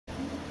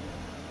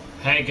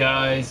Hey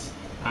guys,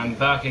 I'm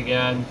back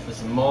again for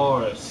some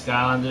more of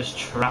Skylanders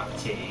Trap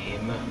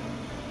Team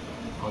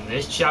on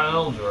this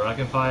channel,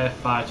 Dragonfire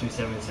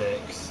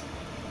 5276.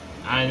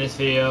 And in this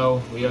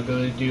video, we are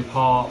going to do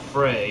part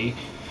 3.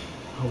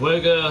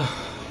 We're going to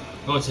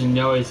go to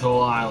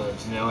Know-It-All Island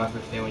to know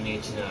everything we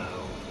need to know.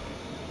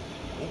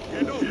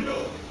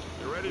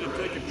 You ready to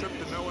take a trip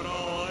to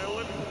Know-It-All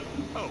Island?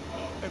 Oh,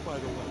 and by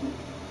the way,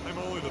 I'm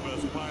only the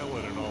best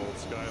pilot in all of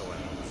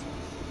Skylanders.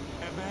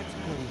 And that's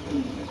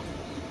pretty good.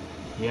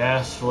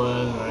 Yes,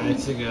 Flynn, ready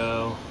to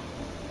go.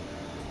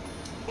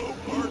 Oh,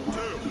 part 2.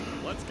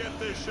 Let's get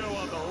this show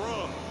on the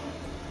road.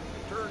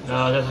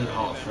 No, this is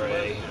part 3.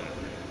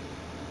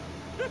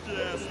 If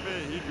you ask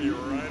me, he'd be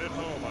right at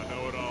home on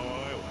Know-It-All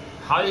Island.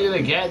 How are you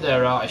going to get there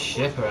without a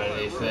ship or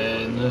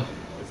anything?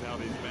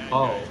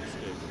 Oh.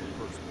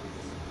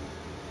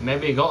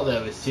 Maybe he got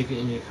there with Secret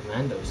Ninja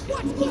Commando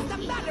skills. What is the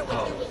matter with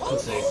you? Hold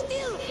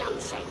still,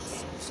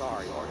 Clownshakes.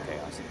 Sorry, Lord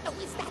Chaos. Oh,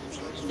 is that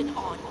thing even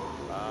on?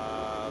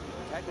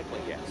 Technically,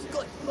 yes.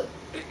 Good.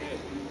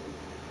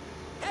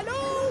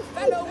 Hello,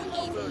 fellow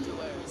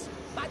evildoers.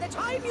 By the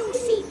time you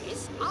see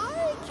this,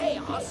 I,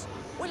 Chaos,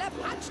 will have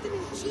hatched an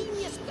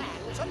ingenious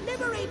plan to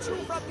liberate you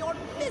from your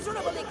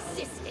miserable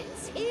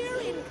existence here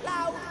in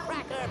Cloud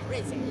Cracker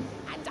Prison.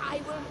 And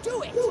I will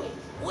do it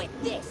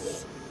with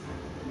this.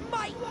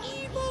 My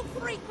evil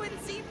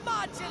frequency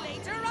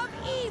modulator of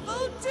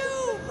evil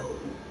doom!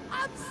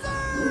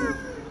 Observe!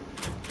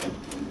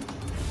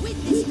 With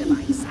this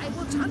device, I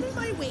will tunnel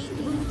my way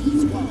through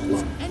these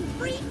walls and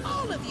free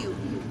all of you,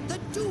 the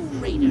Doom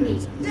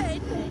Raiders.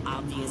 Then,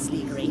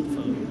 obviously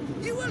grateful,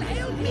 you will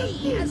hail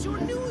me as your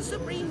new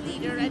Supreme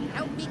Leader and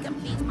help me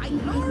complete my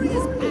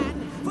glorious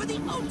plan for the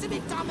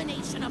ultimate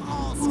domination of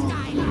all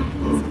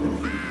Skylands.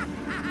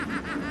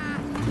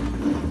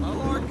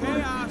 Lord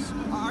Chaos,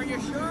 are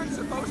you sure it's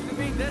supposed to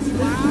be this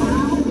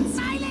loud?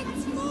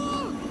 Silence,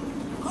 fool!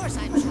 Of course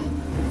I'm sure.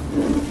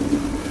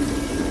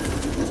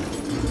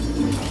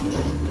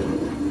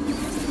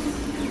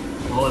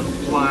 Well, the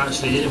plan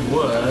actually didn't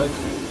work.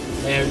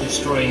 They're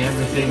destroying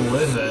everything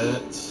with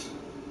it.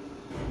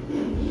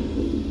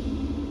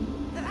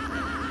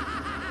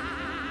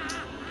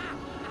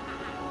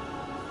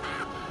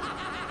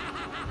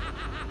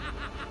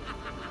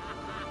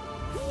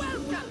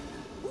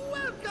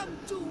 Welcome,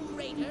 Doom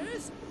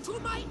Raiders, to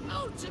my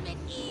ultimate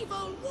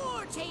evil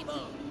war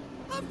table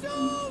of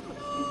doom!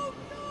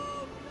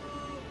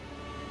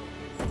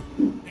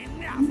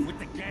 Enough with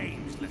the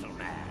games, little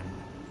man.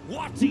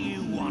 What do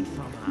you want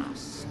from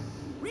us?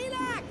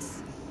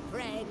 Relax,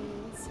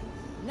 friends.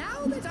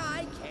 Now that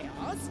I,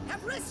 Chaos,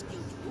 have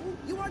rescued you,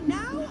 you are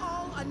now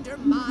all under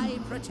my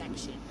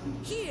protection.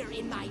 Here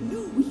in my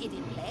new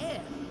hidden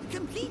lair,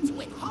 complete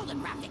with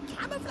holographic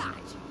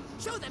camouflage.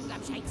 Show them,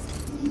 Glumshakes.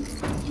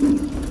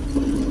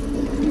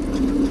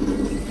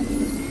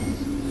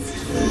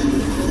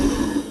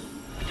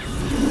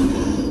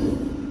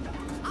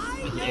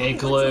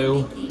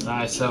 Igloo,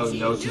 that's so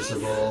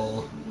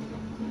noticeable.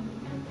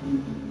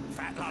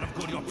 Fat lot of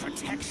good your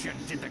protection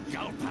did the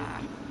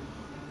gulper.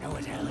 Know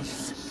what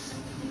else?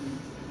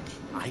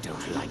 I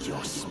don't like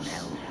your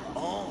smell.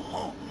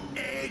 Oh,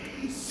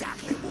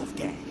 exactly,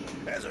 Wolfgang.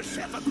 As a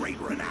chef of great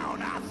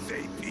renown, I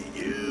say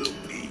P.U.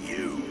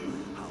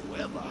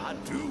 However, I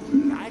do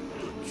like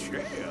the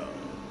chair.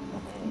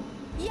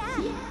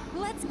 Yeah,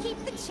 let's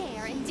keep the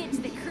chair and ditch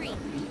the creep.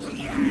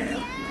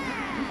 Yeah.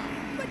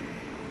 But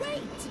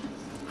wait!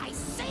 I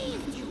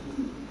saved you!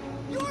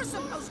 You're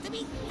supposed to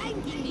be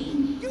thanking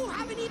me! You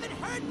haven't even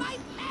heard my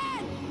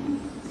plan!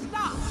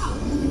 Stop!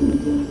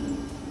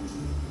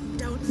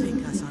 Don't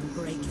think us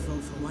ungrateful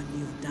for what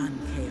you've done,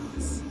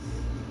 Chaos.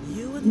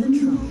 You and the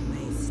troll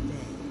may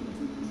stay.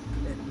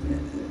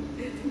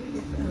 If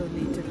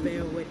only to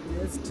bear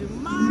witness to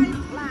my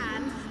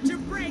plan to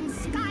bring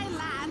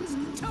Skylands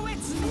to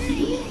its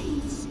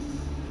knees!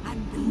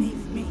 And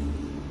believe me,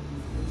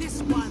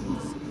 this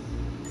one's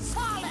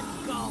solid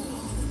gold!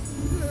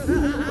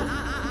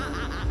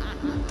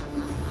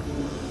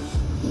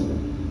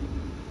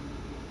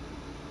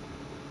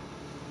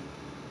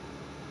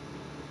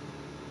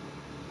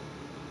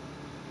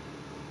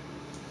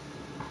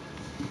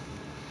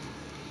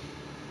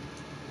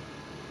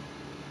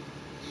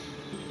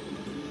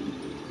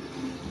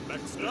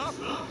 Next up,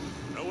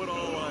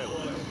 Know-It-All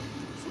Island.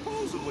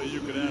 Supposedly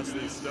you could ask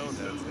these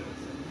stoneheads.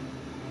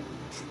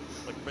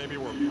 Like maybe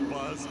we're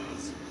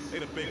buzzes.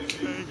 Made a big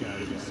thing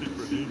out of his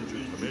secret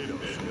ninja tomato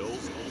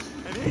skills.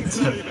 And he's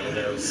not even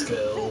Tomato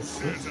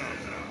skills. Used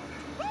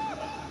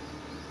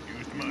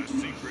my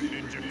secret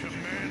ninja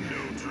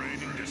commando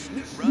training to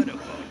sneak right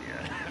up on you.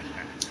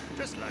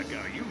 Just like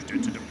I used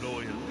it to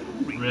deploy a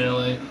little recon.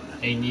 Really?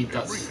 They need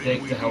that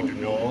stick to help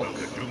walk.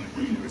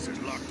 This is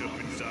locked up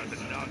inside the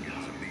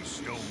noggins of these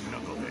stone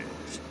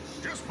knuckleheads.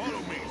 Just follow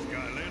me,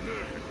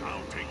 Skylander, and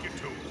I'll take you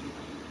to them.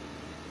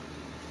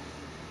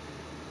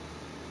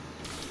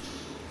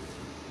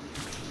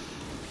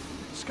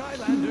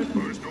 Skylander.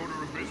 First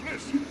order of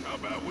business. How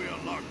about we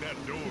unlock that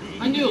door?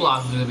 I knew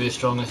life was going to be the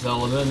strongest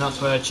element, that's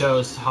why I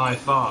chose high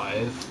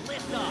 5.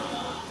 Lift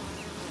off.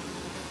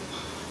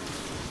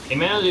 It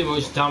may not do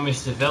much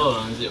damage to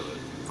villains.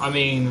 I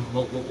mean,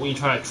 when you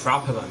try to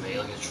trap him, I mean,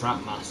 like a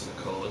trap master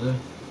could.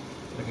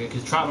 Okay,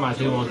 because trap might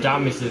do more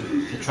damage to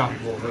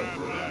trappable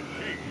villains.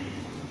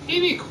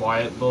 Keep it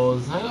quiet,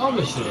 Buzz. I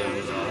obviously do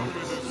that.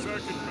 The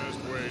second best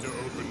way to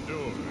open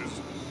doors.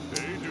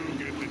 They do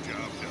get the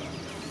job done.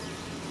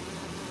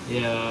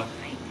 Yeah.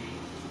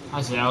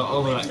 Actually,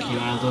 over that queue,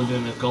 I was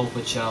doing the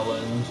Gulper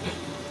challenge.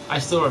 I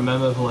still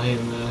remember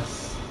playing this.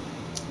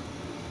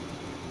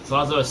 So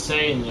as I was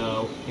saying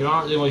though, you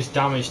don't do much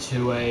damage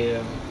to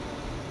a,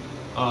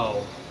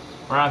 oh.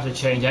 I have to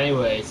change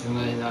anyway, so I'm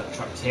going to that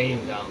Trap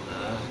Team down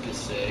there, you can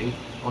see.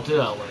 I'll do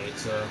that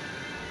later.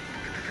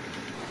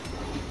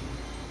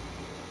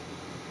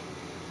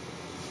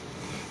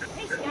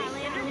 Hey Skylander,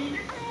 I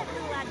had a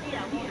little idea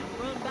I wanted to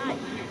run by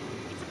you.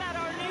 It's about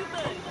our new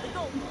buddy, the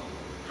Golden.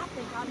 I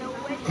think I know a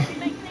way to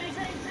make things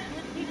easy for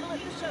the people at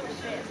the Soda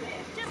Fest.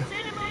 Just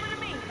send him over to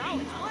me and I'll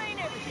explain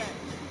everything.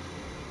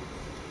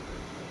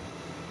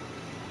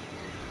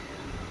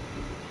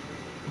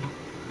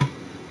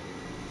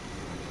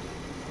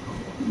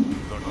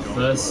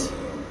 First.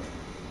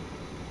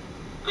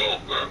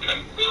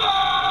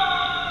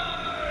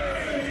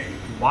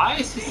 Why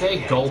does he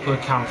say Gulper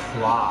can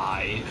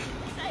fly?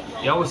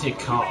 He obviously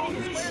can't.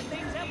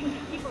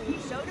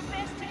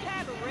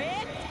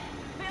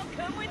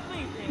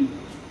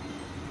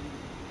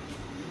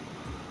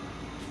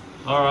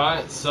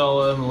 Alright,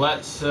 so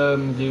let's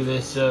do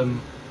this the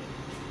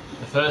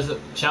first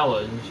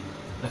challenge,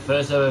 the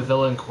first ever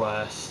villain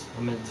quest.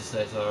 I meant to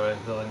say sorry,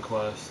 villain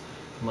quest.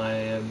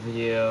 My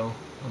video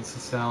on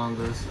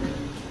Skylanders.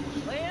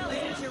 Well,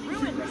 since you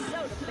ruined the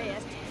Soda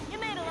Fest, you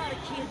made a lot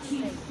of kids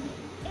sick.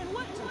 And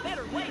what's a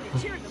better way to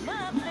cheer them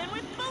up than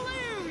with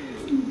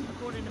balloons?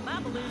 According to my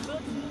balloon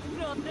book,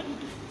 nothing.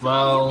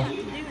 Well, all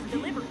you got to do is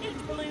deliver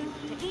each balloon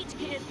to each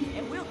kid,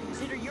 and we'll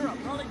consider your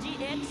apology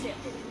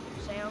accepted.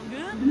 Sound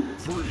good?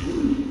 3,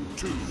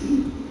 2,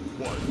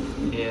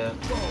 1. yeah.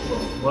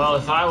 Well,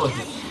 if I was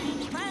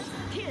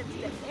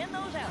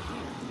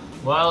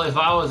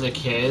a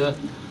kid,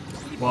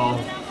 well,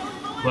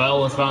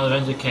 when Final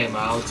Adventure came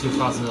out,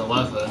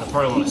 2011, I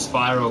probably want a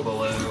Spyro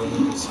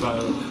balloon.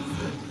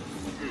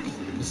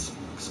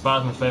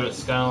 Spyro's my favourite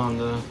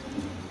Skylander.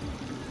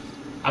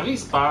 I think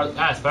Spyro's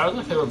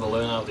my favourite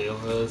balloon out of the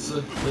others.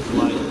 Just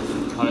like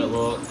how it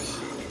looks.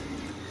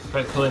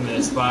 Quite calling me a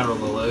Spyro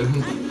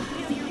balloon.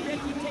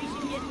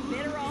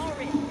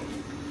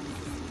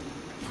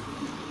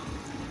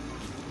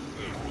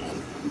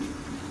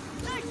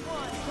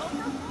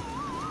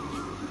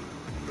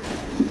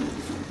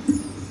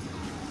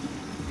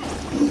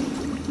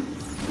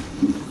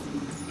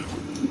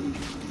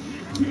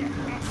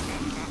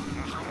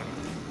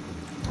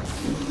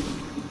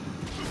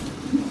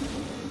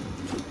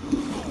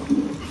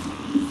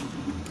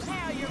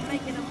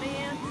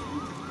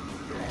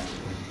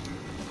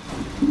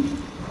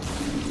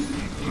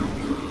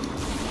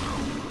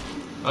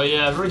 Oh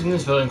yeah, I've written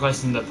this villain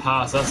quest in the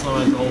past. That's not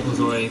like Gold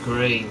was already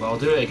green, but I'll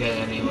do it again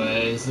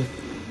anyways.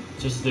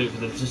 Just to do it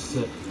for the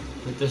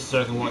just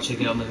so I can watch it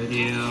again on the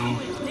video.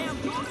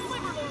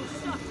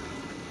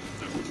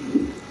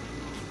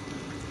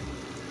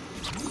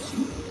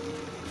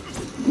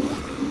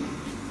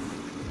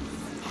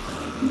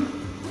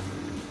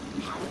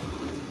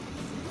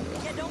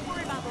 Yeah, don't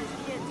worry about those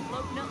kids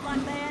floating up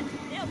like that.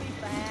 They'll be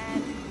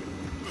fine.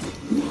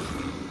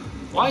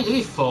 Why did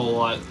he fall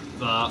like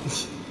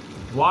that?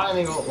 Why are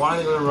they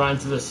going to run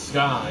to the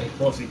sky?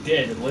 Well, if he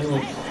did, the balloon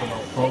would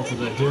fall to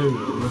the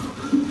doom.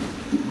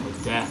 Or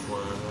death,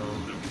 whatever.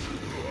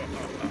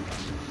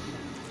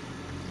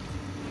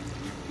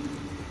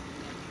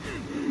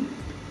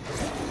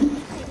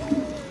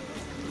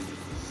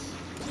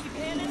 Keep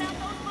handing out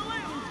those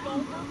balloons,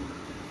 Golper.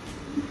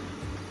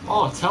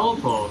 Oh, a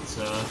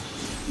teleporter.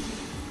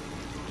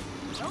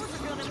 Those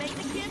are gonna make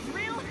the kids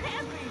real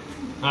happy.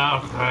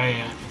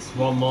 Okay, it's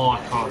one more I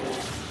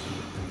can't.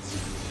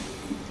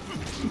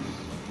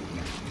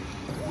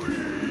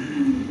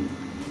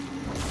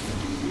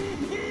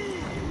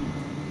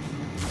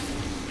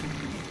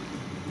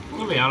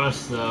 To be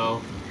honest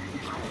though,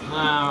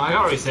 I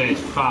can't really say it's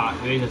fat,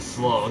 he's a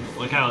slug.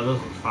 Like how it does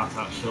look fat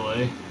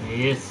actually.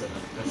 He is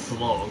a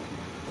slug.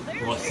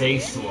 Or a sea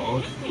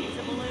slug.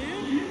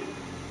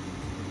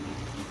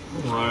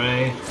 Don't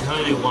worry, I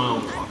only do one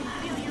on one.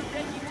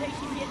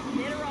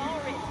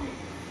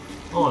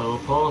 Oh, a little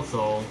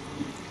portal.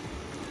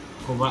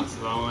 Go back to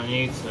that when I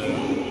need to.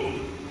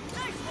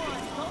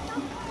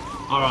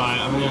 Alright,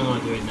 I'm gonna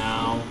do it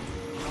now.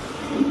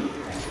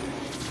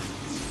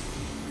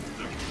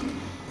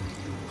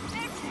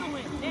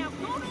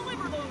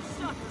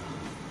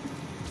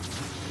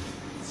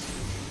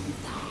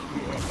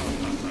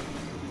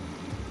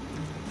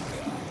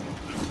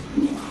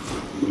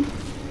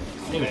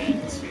 I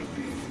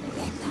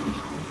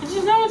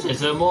just noticed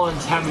there are more than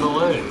 10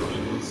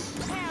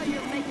 balloons. Now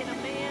you're making a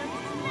man.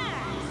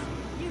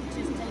 Nice. You've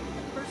just taken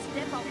the first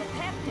step on the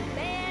path to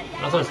bad.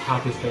 That's what his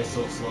happy face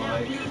looks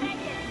like.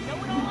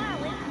 Know-it-all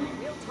island.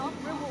 We'll talk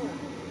reward.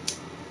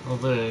 I'll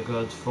do a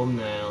good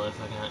thumbnail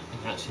if I can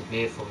actually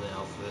be a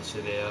thumbnail for this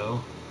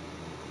video.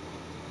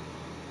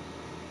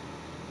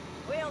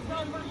 Well,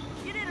 Gopher,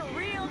 you did a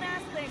real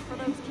nice thing for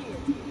those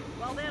kids.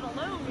 While that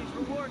alone is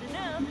reward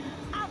enough,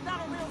 I've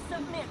got a little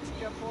something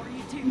extra for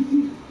you,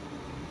 too.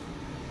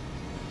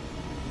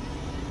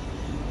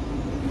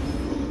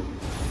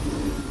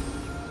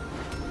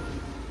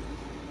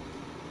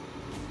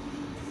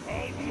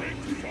 I'll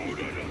drink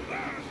soda to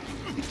that.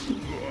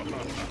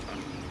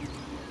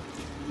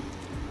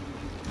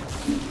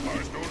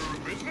 First order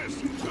of business.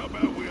 How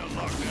about we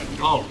unlock that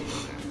door?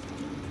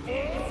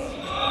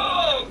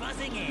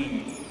 Buzzing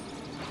in.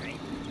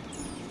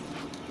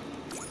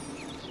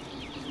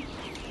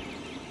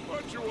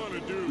 What you want to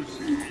do,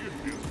 see, is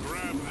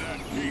grab that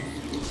key.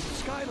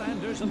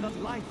 Skylanders and the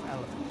life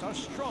element are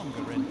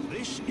stronger, and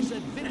this is a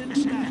villain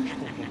stash for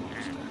the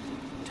monster.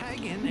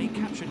 Tag in a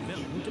captured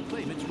villain to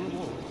claim its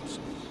rewards.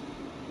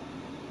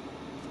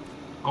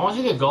 I want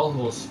you to Golf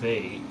will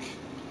speak.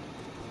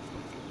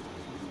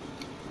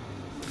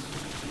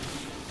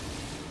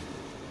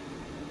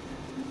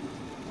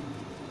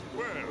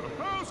 Well,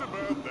 how's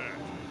about that?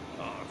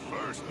 Our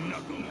first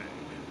knucklehead.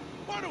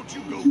 Why don't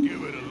you go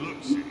give it a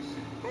look-see?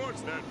 Of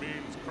course, that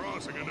means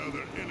crossing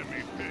another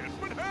enemy pit,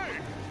 but hey,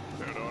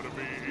 that ought to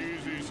be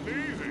easy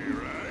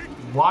sneezy, right?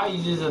 Why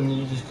you just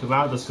come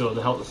out of the school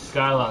to help the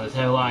Skylanders?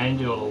 Hell, I ain't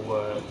do all the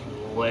work,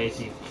 you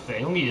lazy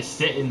thing. I'm just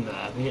sitting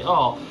there thinking,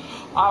 oh,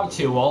 I'm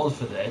too old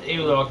for this,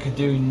 even though I could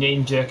do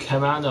Ninja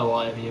Commando,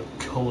 whatever you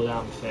call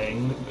damn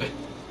thing.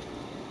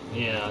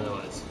 Yeah, I know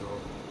it's cool.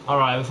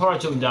 Alright, before I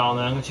jump down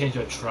there, I'm going to change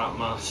to a Trap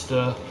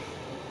Master.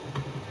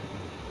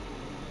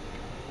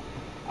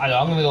 I know,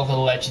 I'm going to go for the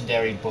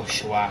legendary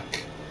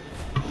Bushwhack.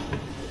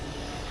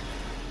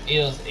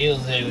 He's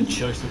a good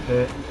choice to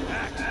pick.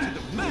 Act to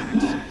the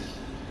max.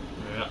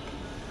 Yep.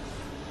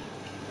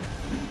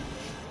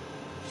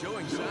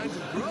 Showing signs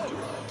of growth.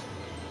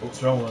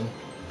 What's wrong with him?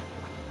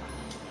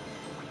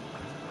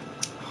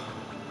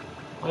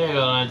 I got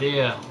an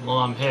idea. Well,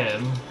 I'm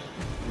him.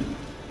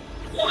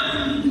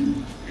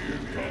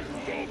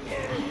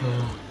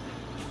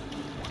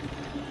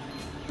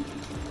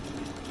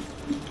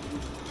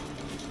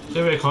 So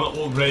we can't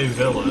upgrade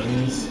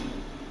villains.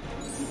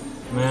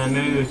 Man,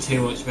 maybe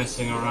too much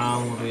messing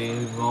around will be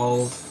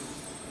involved.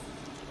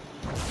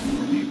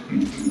 Cutting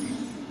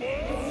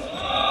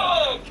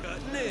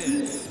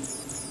in.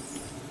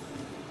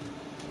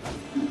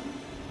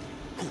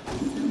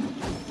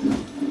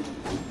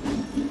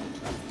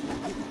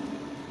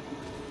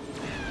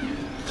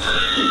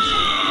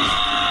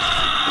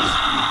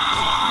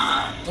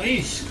 What are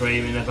you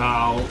screaming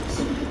about?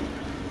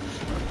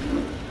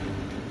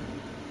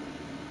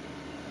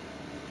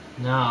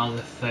 Now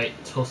the fake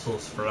tussle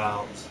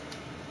sprout.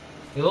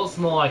 He looks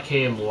more like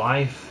a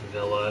life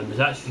villain. He's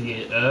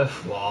actually an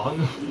Earth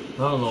one. I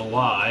don't know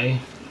why.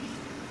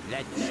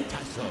 Let's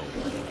tussle.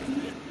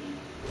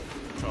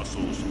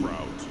 Tussle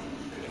sprout.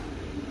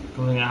 I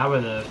think I have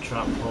an Earth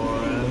trap for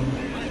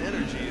him. My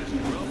energy is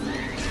growing.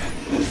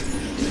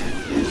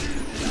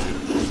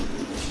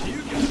 You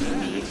got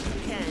that. Yes,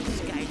 you can,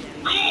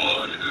 Skylanders.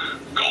 Good.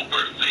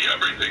 Gulpers see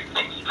everything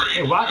from straight.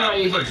 Hey, why can't I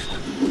use it?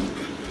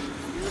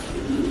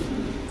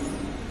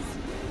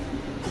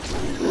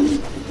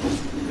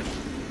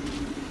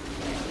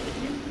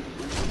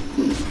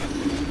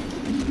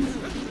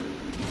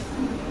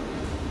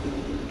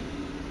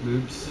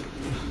 Oops.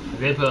 I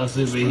did put on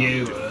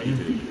superhuman.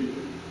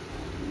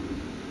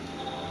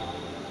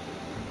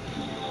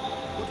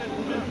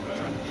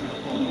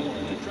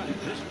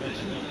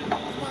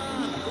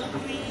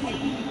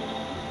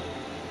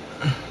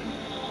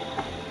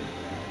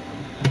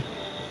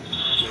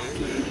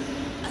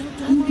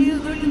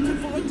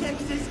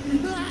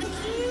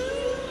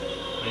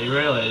 He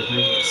really is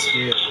making an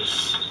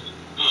excuse.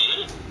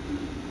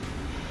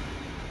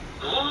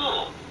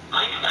 Oh,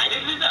 my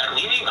sinuses are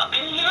leaning up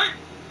in here?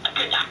 I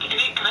can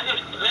actually kind of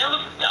smell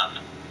stuff.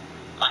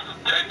 My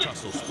stomach.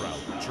 Tussle sprout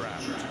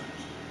trapped.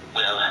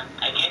 Well,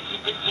 I guess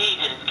if the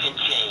seasons can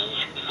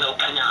change, so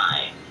can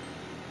I.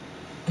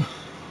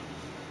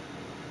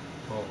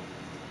 Oh.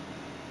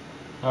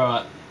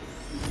 Alright.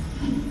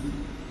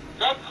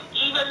 Let's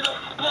even the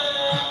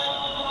spore!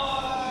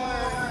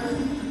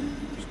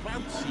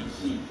 Sprout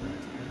seed.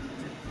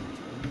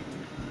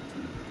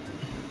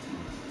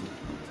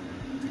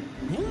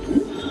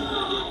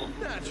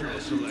 Natural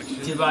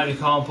selection. Too bad you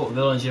can't put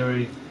villains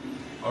you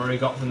already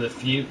got from the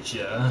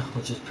future,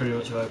 which is pretty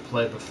much what I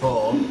played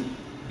before.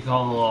 You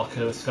can't unlock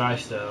a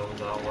Skystone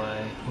that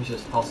way, which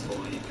is possible,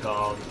 but you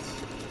can't.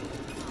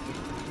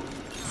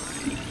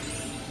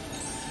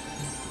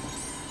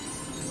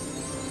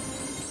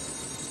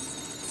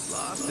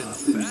 Lost and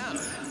found.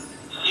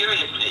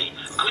 Seriously,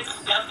 good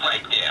stuff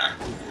right there.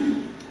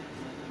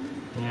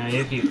 Yeah,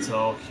 you keep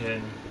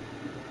talking.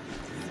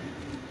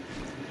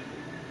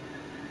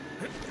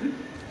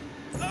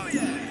 Oh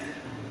yeah.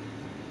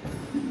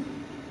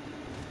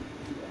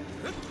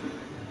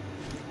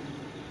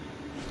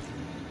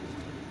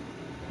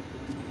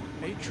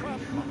 A trap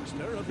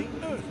monster of the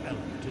earth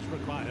element is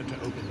required to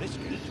open this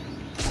gate.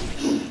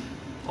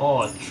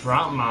 Oh, a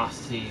Trap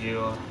Master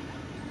you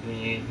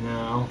need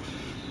now.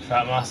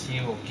 Trap Master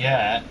you will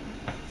get.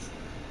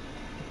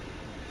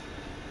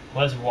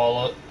 Where's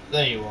Wallet?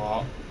 There you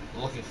are.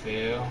 Looking for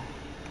you.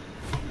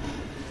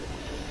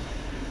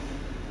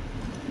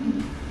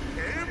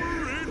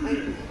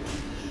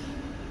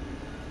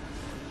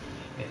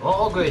 Okay,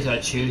 what upgrades do I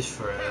choose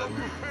for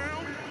him?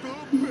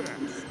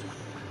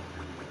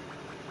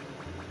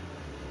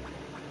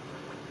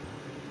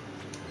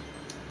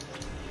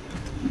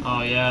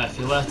 Oh yeah, if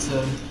you let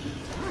him.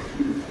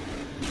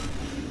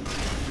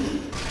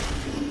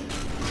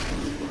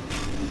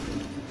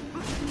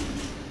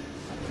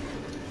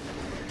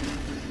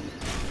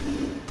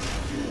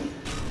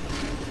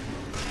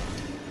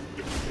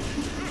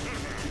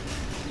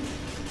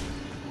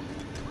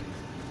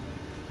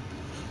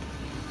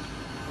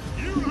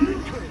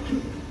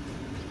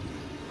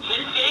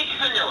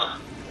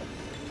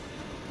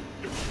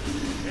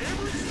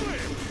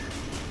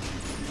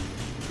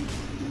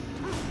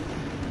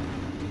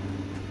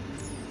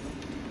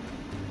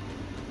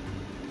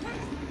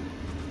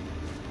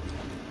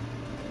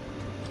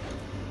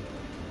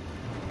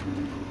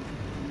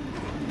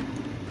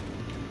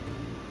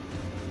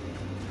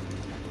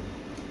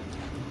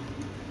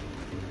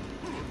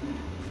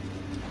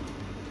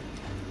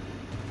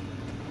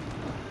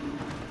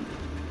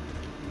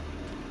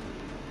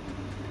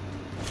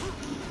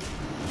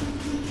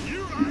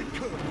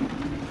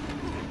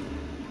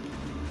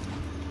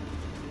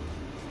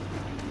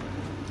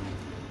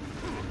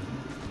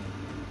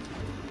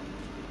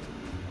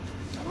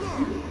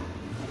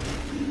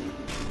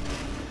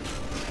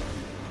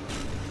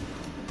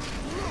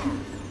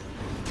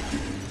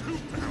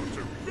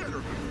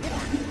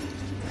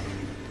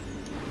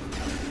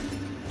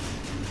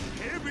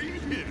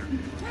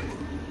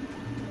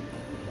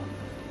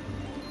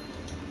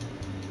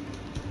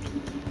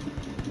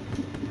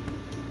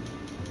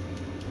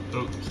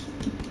 Oops.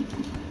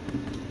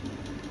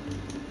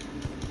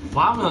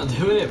 Why am I not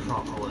doing it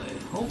properly?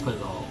 Hope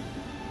it all.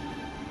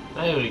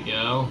 There we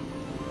go.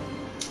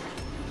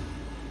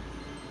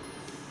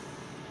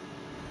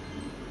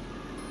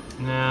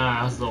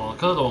 Nah, that's the one.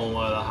 Cause I don't want to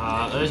wear the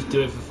hat. I just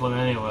do it for fun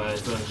anyway.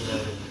 It's going to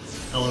the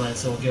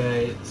elemental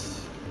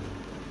gates.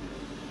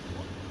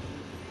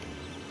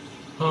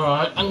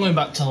 Alright, I'm going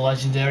back to the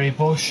legendary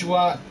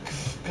bushwhack.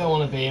 I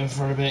want to be in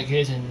for a bit.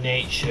 Here's a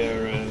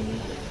nature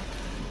and.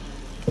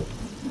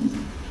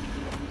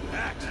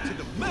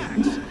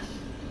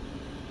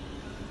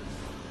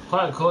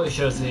 Quite cool. It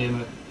shows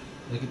the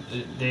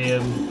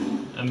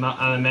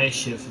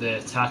animation for the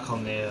attack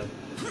on the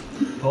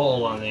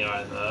portal on the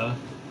eye there.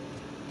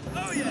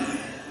 Oh yeah!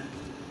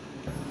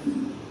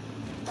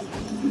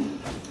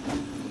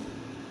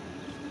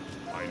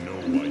 I know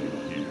why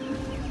you're here.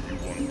 You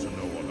want to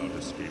know about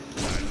escaped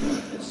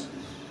Skylanders.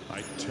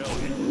 I tell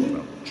you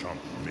about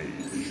Chomp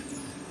Mage.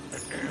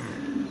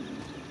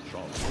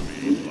 Chomp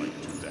Mage liked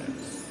to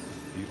dance.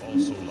 He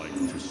also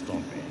liked to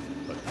stomp me,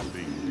 but the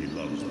thing he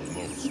loves the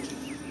most is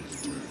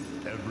to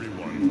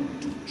everyone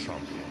to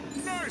chomp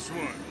him. Nice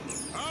one!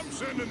 I'm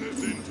sending this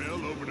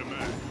intel over to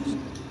Max.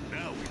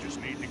 Now we just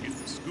need to get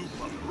the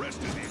scoop on the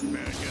rest of these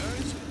bad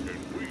guys,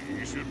 and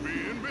we should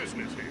be in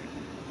business here.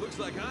 Looks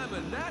like I'm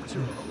a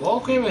natural.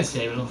 What can we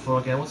save it for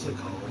again? What's it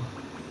called?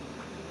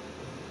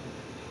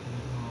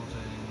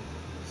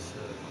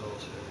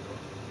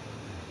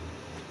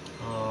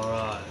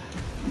 Alright.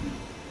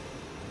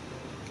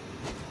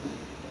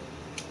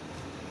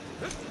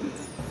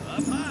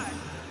 Up high.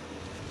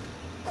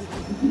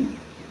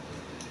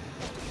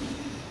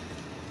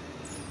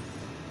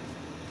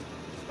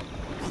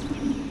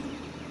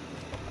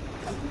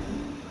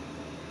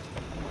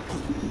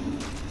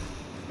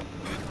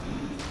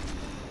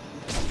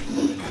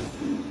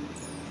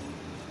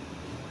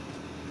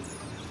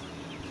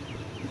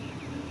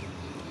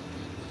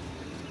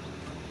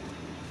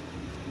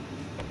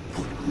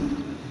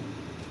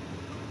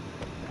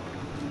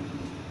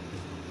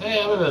 Hey,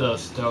 I remember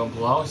those stone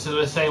blocks. They're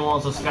the same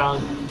ones the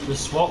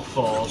swap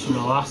force from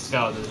the last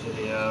Skylanders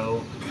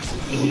video.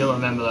 If you don't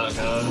remember that,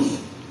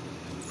 guys.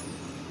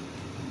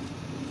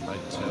 I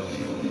tell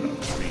you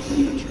about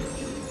dream catcher.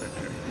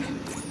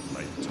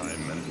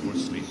 Nighttime meant for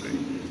sleeping,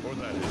 or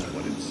that is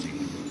what it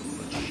seemed.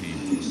 But she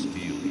will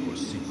steal your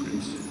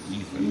secrets,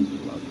 even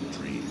while you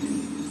dream.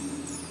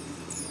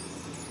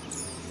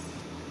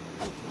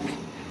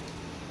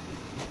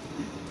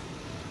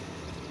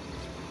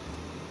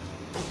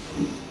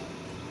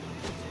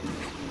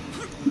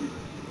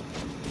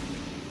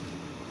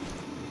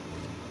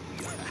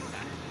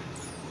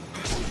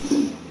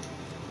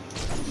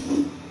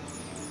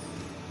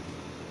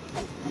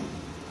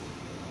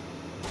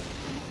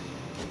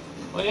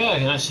 Oh yeah, I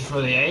can actually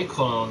throw the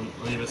acorn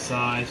on the other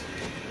side.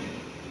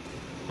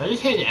 Did I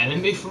just hit an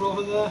enemy from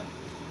over there?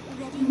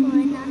 Ready for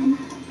another?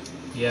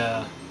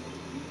 Yeah.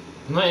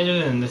 I'm not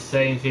doing the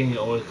same thing you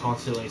always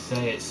constantly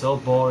say. It's so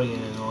boring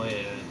and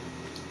annoying.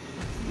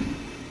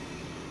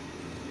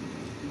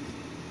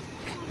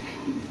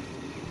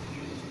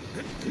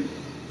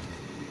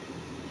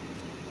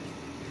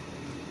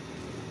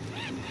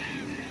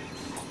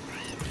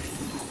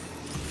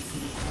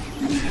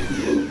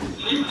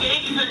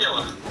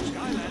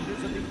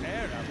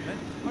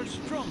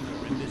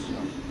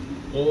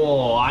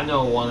 Oh, I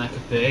know one that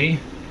could be.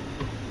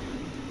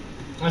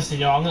 Listen,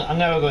 yo, I'm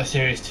gonna go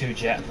Series 2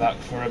 jetpack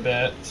for a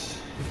bit.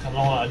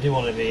 I do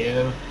want to be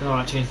here. I don't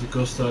want to change the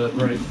gusto to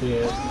break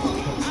the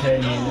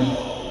titanium.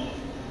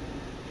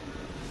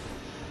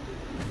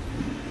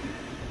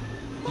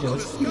 The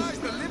sky's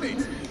the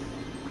limit.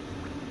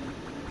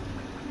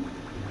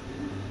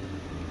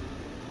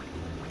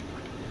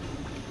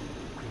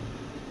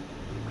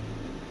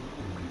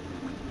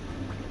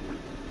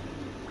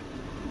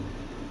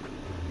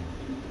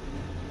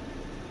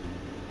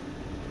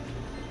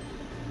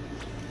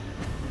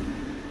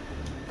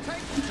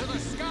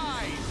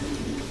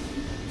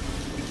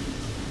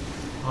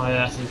 Oh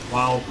yeah, this is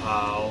Wow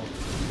Pal.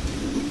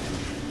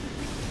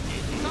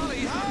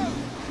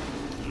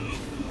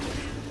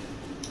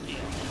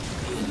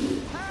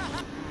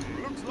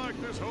 Looks like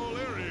this whole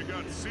area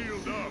got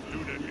sealed off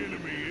due to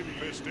enemy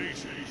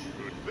infestation.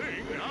 Good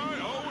thing I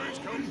always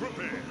come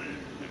prepared.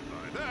 And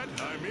by that,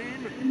 I mean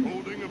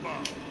holding a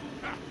bomb.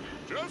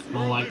 Just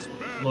More like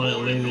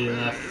leaving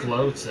there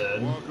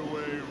floating. walk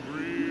away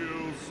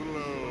real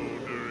slow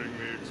during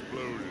the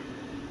explosion.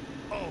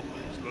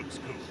 Always looks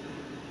cool.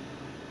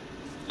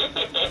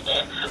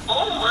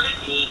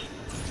 Alrighty.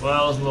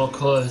 Well, there's more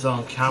colours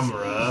on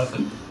camera.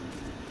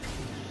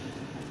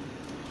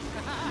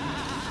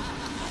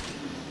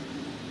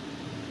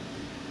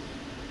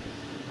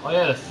 Oh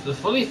yeah, the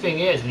funny thing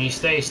is, when you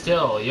stay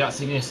still, you're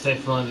actually going to stay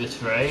for like this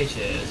for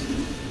ages.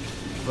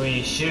 But when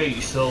you shoot,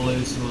 you still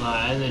lose some of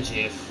that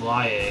energy of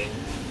flying.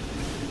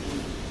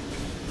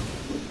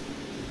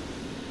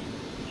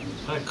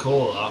 Quite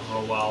cool that for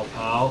a while,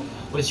 pal.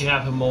 Which can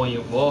happen more when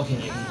you're walking,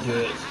 you can do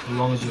it as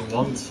long as you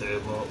want to,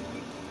 but...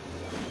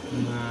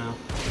 No.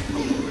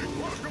 Holy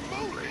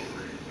guacamole!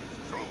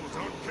 Trolls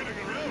aren't kidding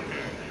around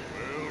here.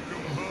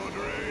 Welcome,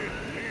 Padre.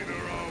 Neither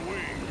are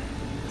we.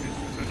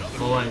 This is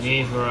another Well,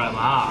 neither am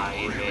I,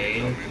 you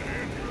mean.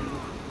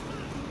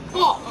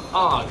 Oh!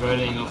 Ah, great,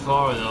 ain't go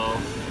far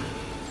enough.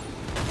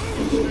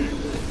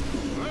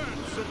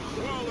 That's some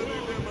quality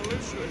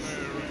demolition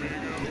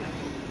there, amigo.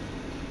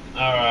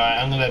 Alright,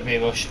 I'm gonna be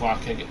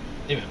bushwhack again.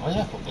 Wait a minute, why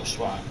did I put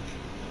bushwhack?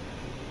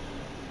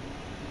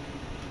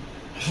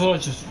 I thought I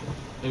just...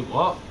 Wait,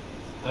 what?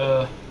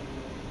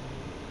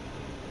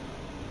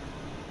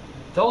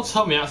 Don't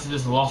tell me I actually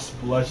just lost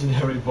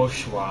legendary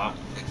bushwhack.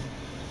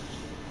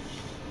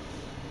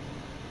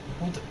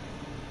 What the...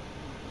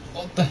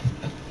 What the...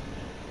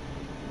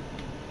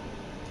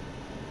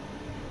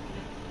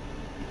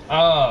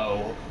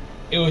 Oh,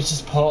 it was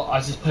just I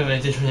just put it in a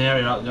different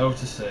area without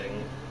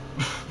noticing.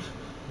 I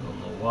don't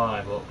know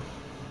why, but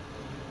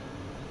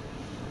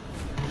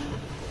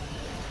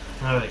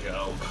there we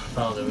go.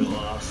 Found it at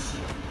last.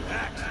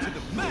 Back to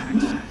the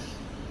max.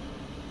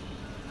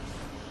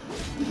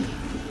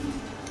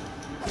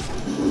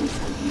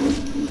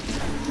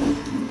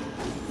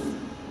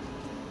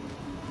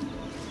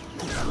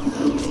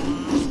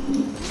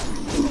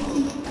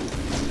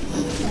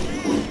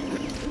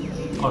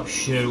 Oh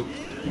shoot.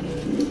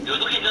 You're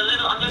looking a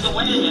little under the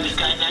weather there,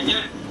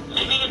 Skylander.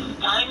 Maybe it's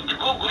time to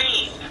go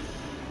green.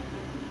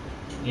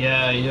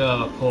 Yeah, you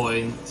have a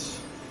point.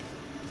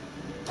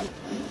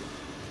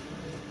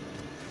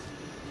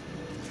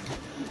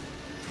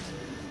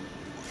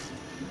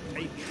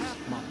 A trap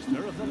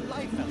monster of the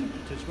life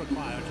element is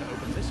required to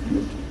open this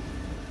gate.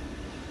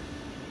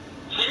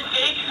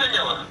 Engage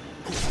vanilla.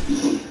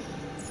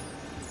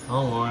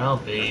 Don't worry, I'll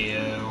be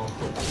you.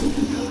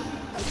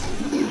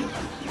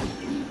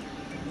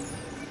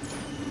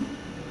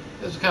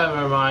 This kind of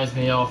reminds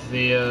me of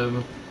the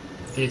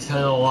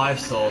Eternal Life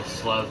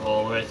Source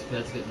level, where you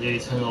have to get the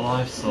Eternal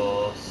Life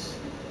Source.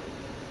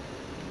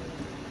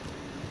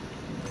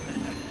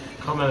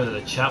 Can't remember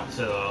the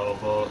chapter though,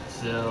 but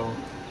still.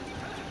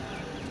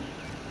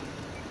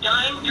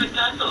 Time to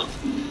tussle.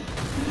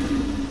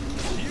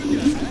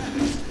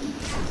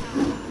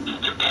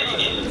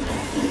 Stupendous.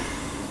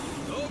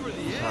 Over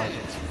the edge.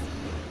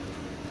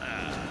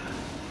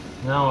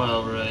 No, I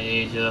don't really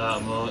need you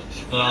that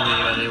much, but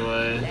I'll be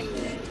anyway.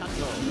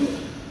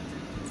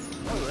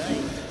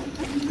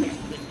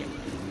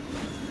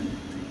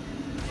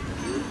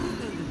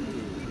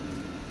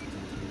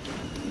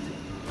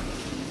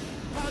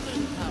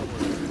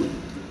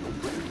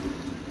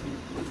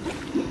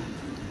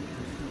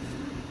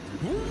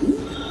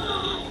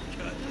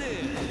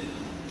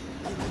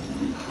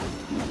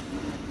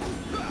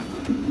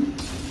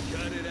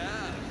 Cut it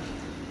out.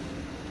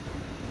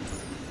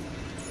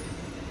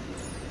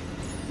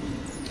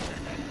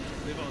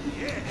 Live on the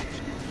edge.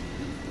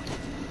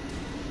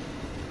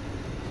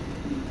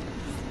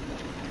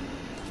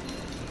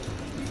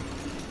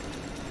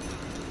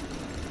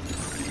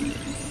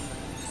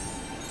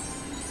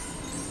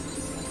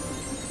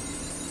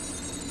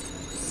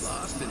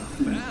 Lost and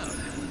found.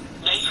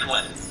 Nice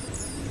one.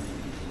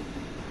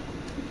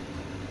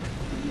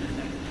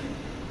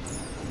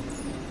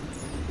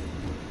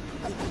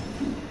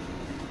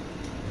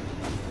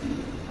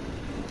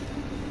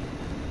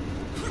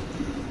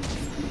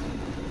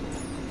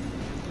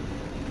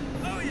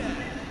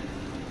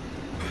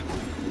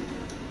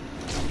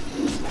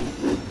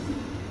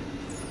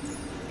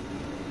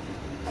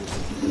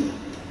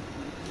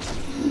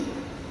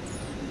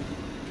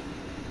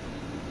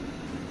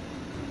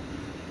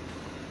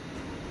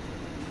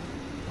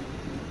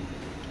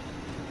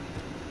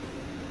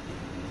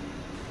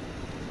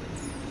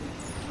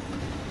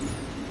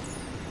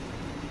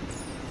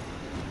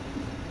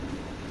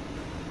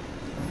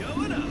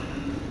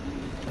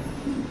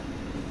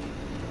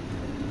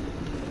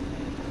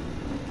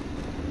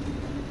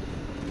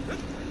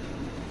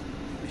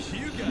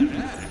 You got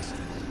axed.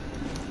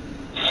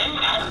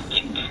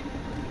 Fantastic.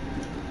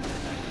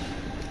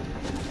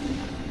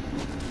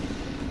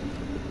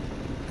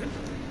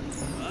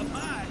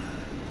 Bye-bye.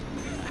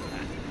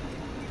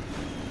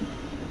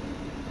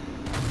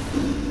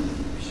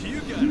 You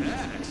got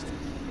axed.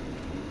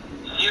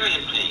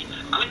 Seriously,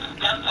 good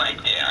stuff right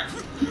there.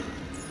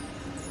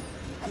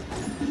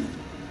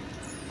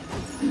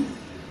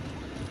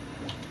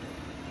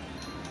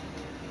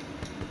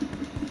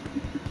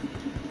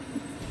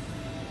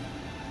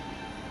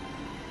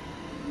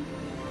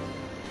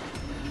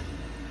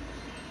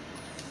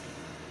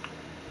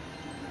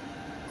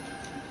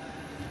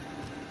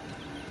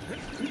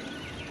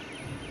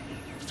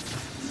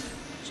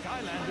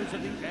 Skylanders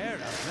of the air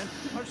element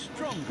are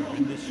stronger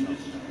in this show.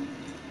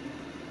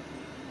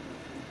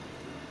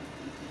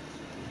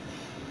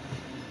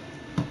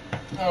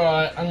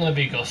 Alright, I'm gonna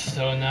be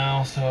Gusto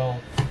now, so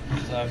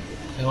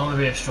I want to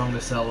be a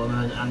strongest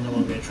element and I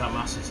want to be a trap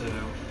master too.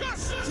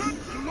 Gusto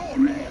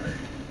glory!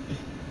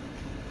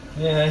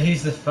 Yeah,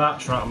 he's the fat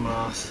trap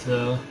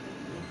master.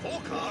 The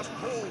forecast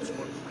calls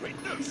for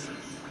greatness.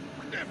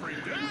 Every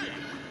day.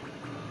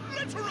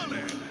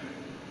 Literally.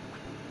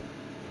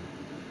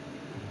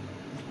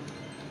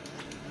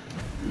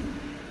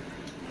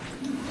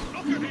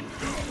 Look at him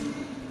go.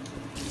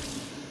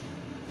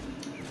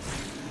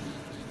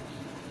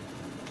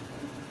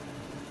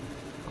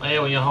 Oh yeah,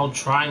 when you hold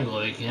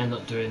triangle you can end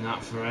up doing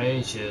that for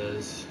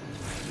ages.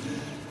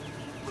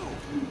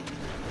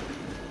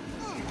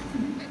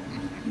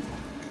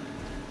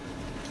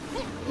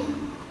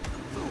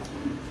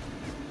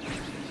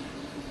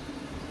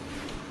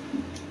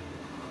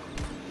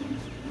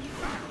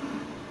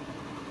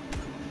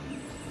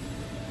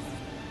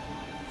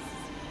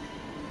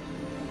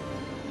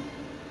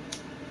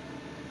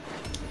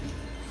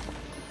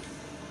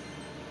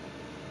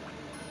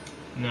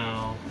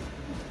 No.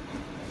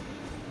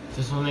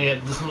 Just want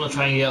to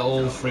try and get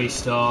all 3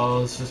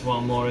 stars. Just what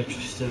I'm more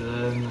interested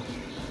in.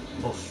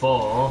 Or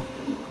 4.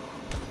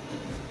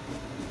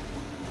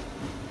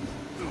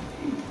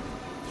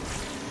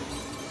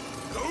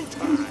 Go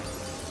time.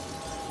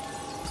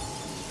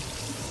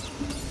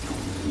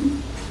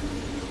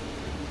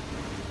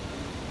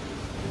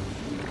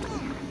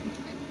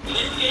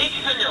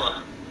 Engage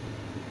vanilla.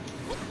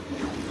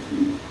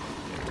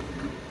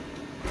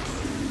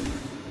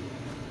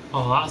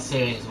 Oh, that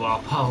seeing is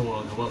wild power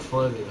one. I look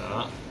forward to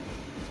that.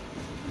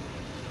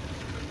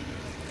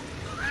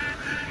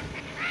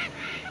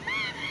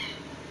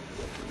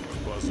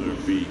 Buzzer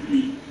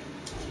beat.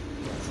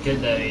 It's good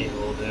that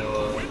evil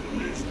do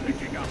Witness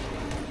picking up.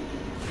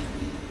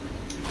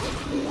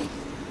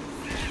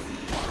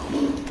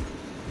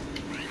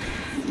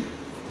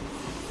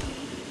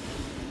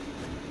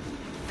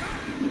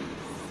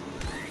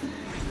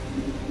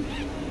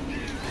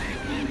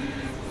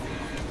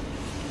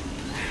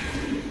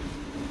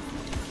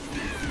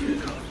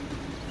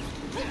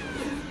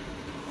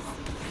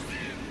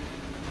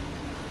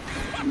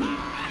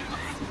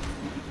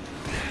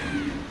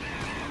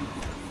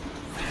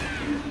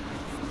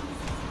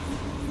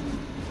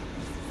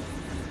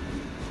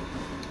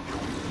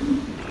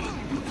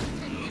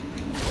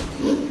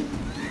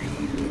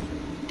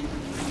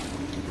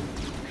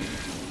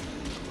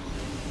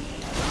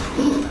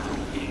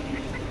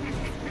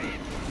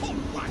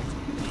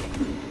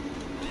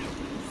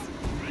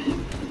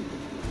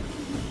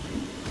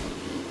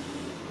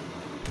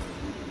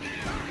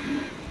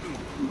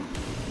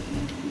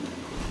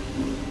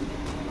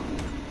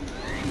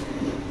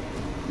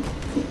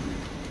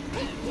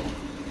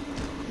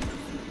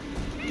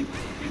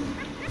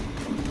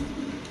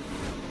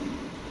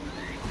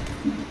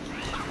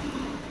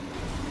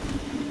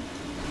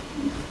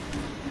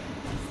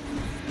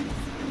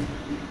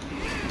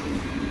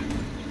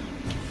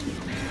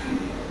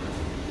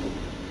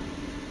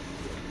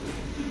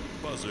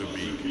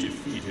 Buzzerbeak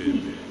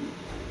defeated.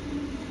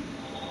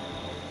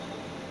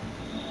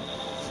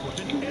 Put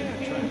an air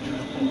trap in the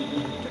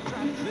hole to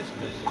trap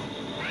visitors.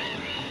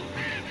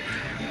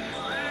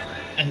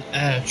 An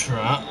air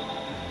trap.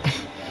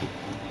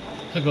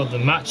 I got the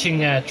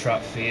matching air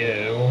trap for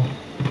you.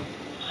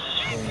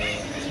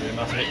 So we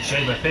must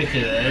change my pick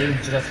it in.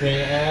 Just have to be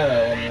an air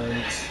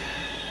element.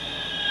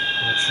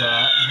 The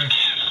trap.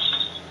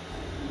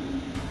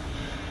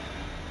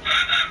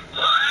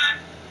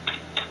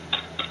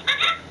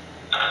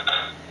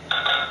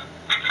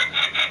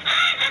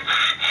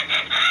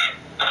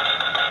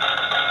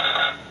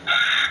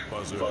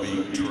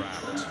 Buzzerbeak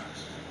trapped.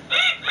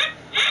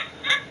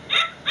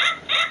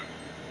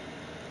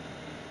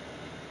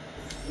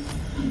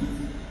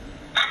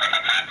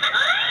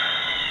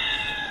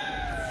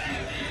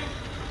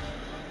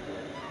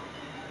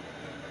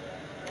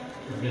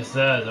 I guess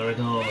there's the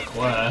original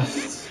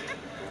request.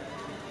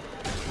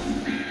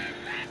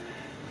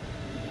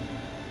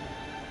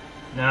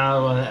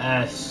 Now we're gonna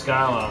air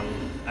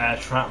Skyland, air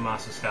Trap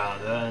Master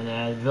Skylander, and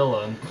air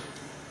Villain.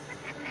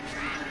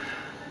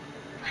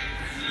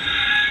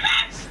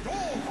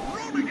 Storm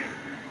running it.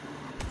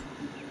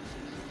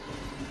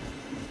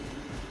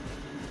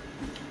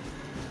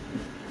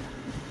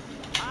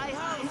 Hi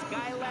ho,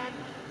 Skylanders.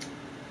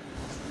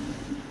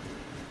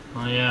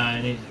 Oh yeah,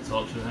 I need to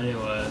talk to him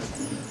anyway.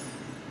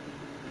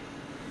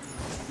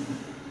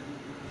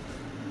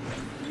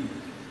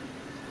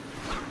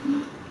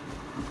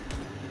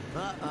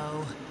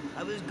 Uh-oh.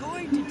 I was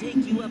going to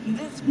take you up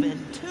this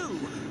vent too,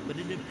 but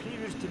it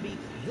appears to be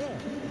there.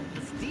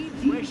 The steam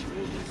pressure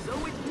will be so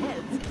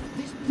intense,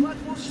 this plug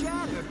will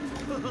shatter.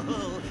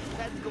 Oh,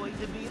 that's going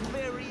to be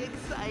very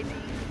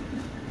exciting.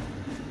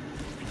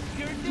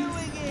 You're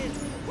doing it!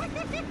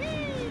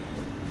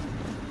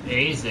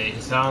 Easy,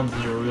 it sounds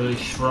really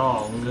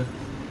strong.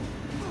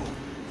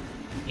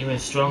 Even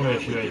stronger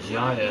if you're a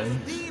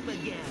giant.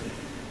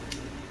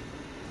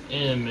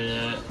 In a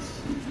minute.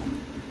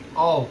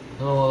 Oh,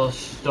 no, those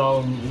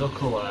stone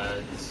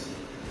knuckleheads.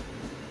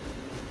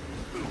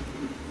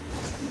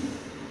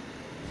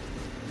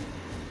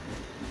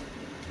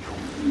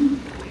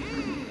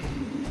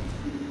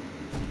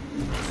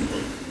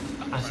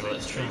 Actually,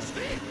 let's try.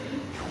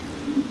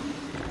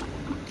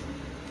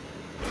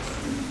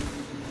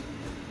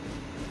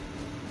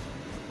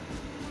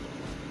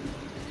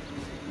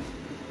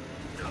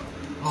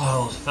 Oh, I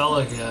almost fell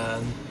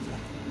again.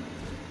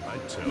 I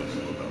tell you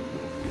about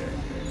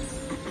Wolfgang.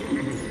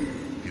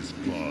 His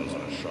claws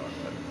are sharp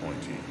and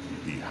pointy.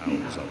 He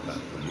howls up at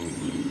the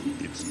moon.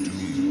 It's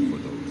doom for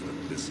those that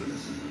listen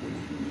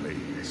when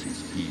he plays his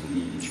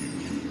evil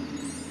tune.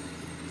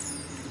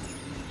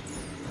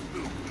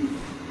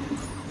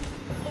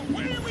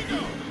 Away we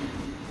go!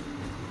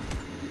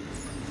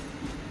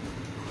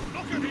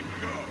 Look at him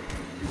go!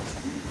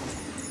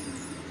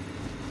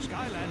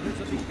 Skylanders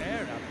of the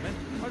air element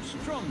are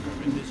stronger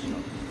in this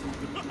zone.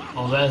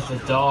 Oh, there's the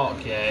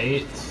dark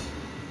gate.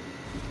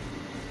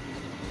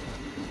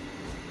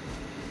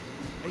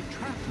 A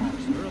trap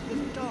master of the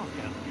dark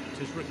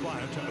element is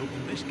required to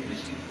open this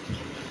gate.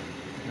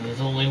 And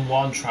there's only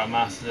one trap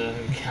master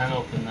who can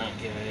open that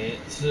gate.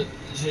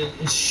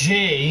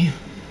 She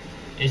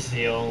is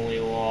the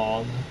only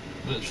one.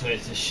 Literally,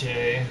 it's a she.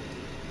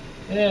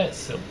 Yeah, it's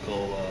so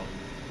cool though.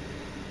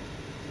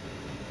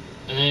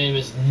 Her name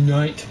is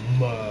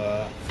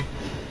Nightmare.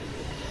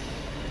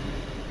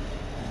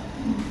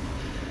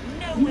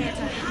 Nowhere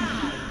to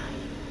hide.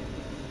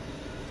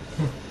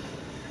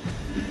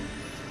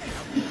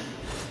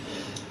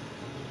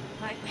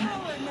 My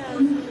power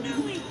knows no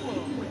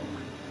equal.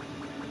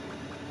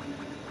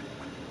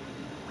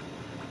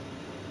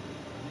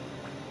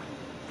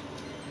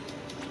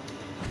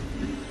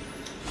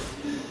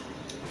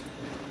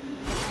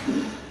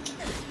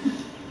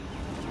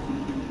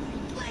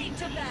 Blade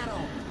to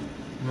battle.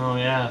 Oh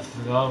yeah, I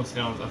forgot I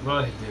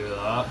could do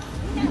that.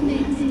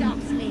 Nothing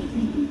stops me.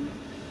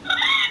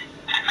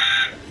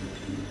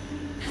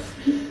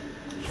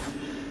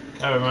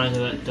 That reminds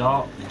me of that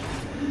dark.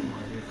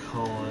 What do you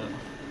call it?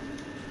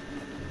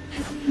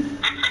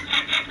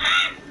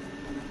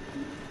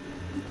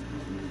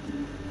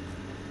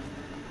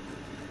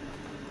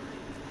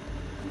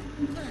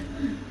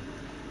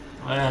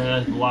 Oh yeah,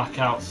 there's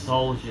Blackout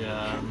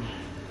Soldier.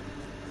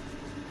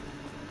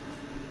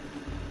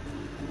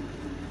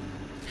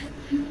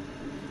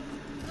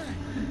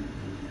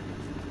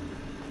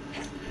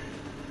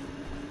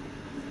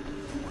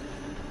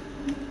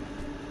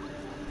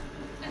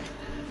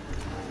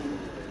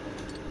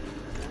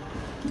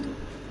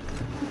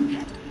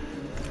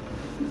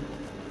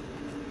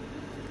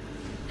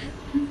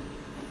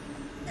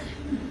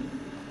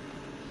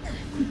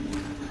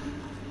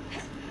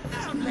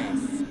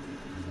 Boundless.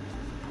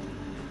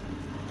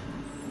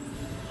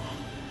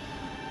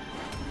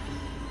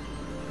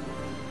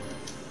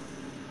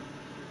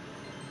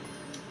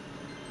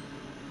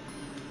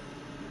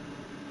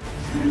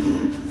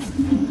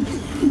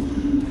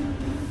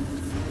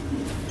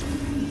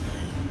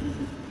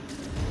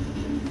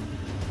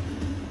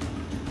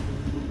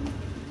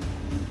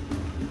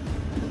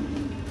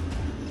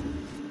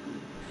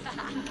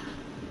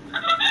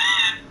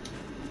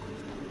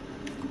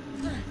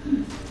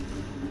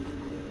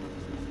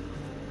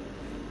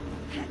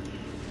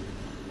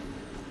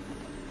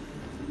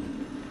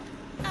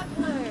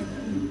 Upward.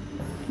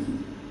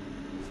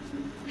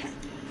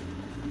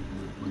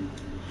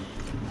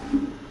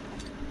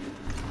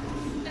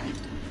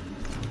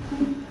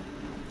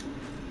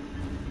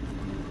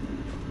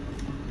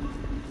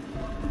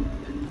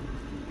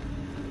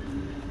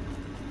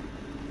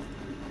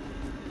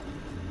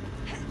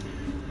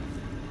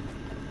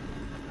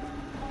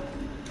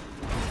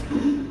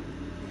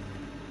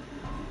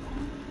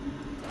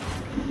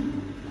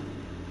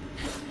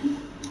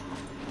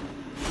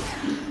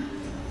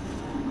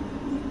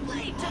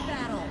 Blade to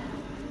battle.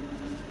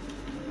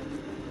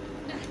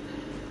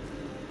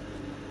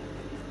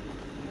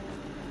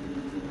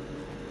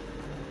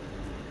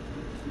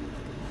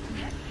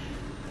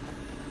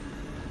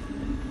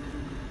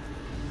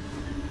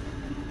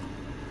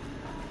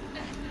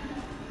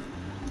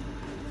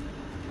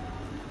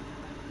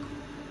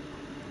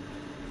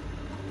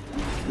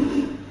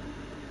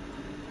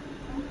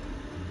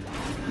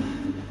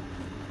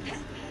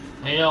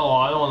 You know what,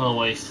 I don't want to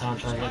waste time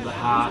trying to get the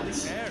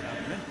hats. Air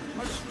element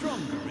are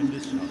stronger in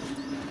this zone.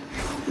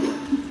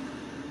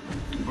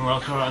 Well,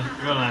 I've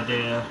got an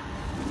idea.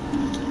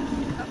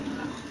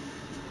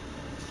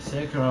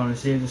 Take around and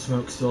see if the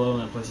smoke's still on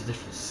and place a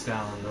different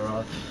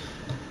Skylander.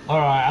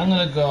 Alright, I'm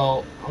gonna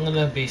go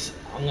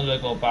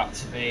back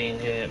to being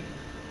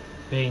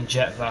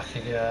Jetvac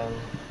again.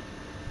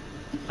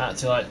 I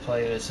actually like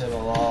playing this him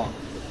a lot.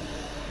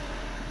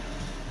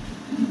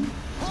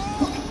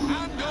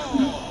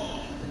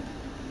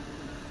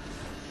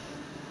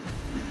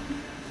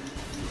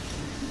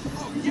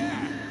 Oh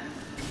yeah!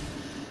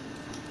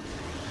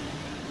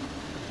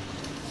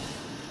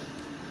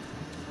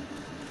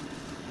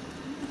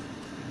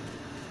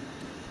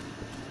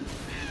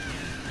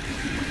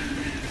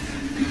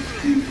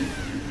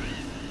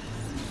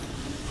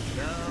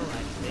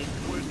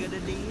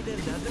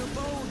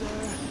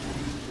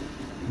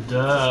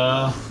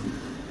 Duh.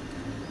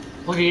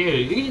 Look at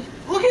you.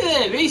 Look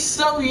at him. He's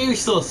so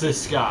useless,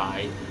 this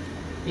guy.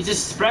 He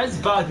just spreads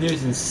bad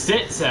news and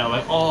sits there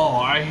like, oh,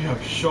 I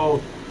am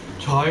so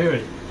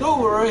tired.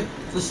 Don't worry,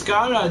 the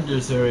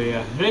Skylanders are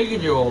here. They can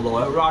do all the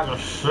way. We're gonna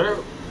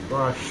shoot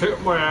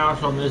my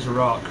ass on this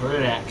rock,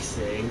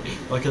 relaxing,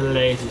 like a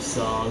lazy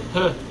song.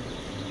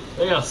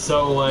 They are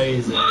so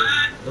lazy.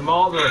 The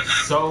mob are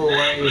so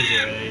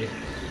lazy.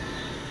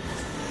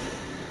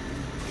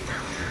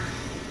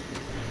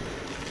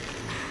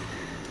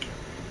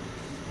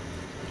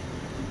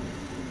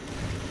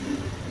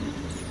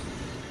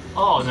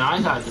 Oh,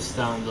 nice, I had to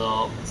stand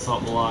up.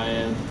 Stop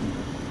lying.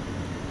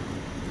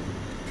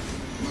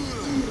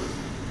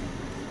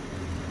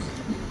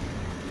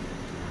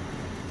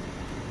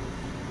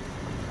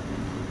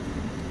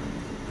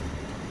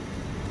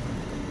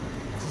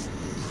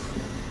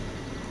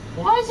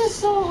 Why is it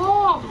so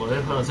hard? Well,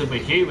 if I'm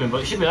superhuman,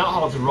 but it should be that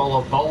hard to roll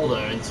a boulder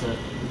into.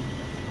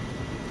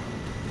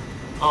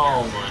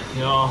 Oh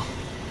my god.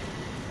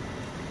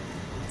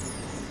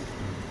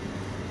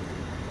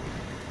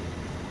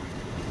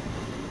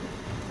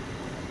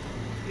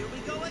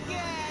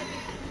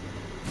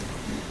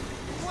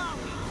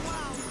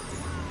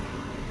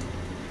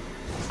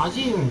 How do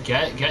you even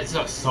get to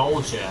that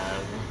soul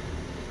gem?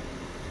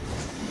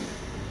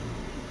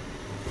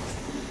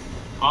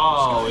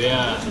 Oh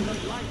yeah.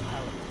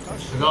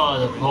 Forgot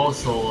the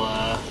portal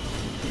there.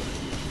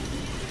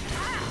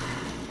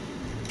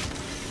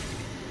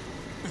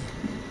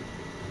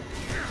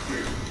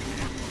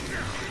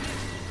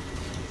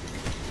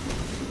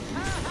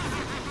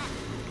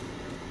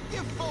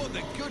 You fought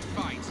the good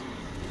fight.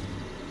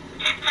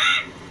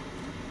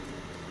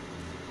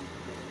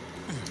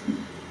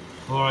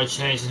 Before I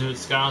change into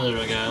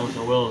Skylander again, which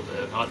I will do,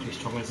 if I like to be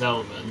strong as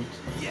element,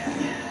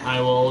 I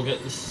will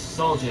get the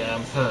soul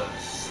gem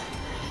first.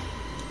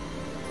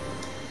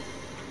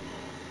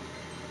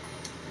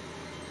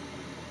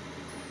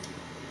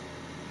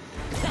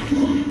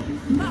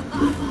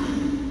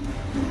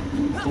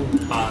 Oh,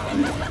 bye.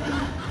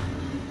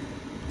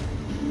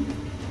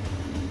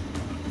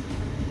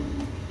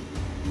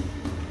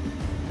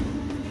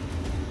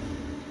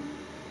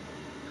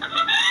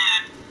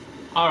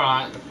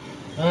 Alright.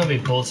 I'm gonna be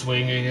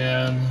Buzzwing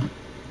again.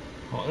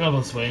 Oh, not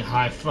Buzzwing,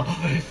 high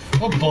five.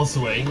 What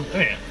Buzzwing? I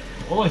mean,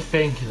 what am I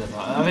thinking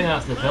about? I think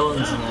that's the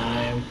villain's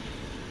name.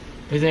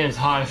 His name is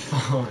High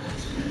Five.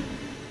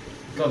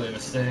 Got a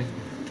mistake.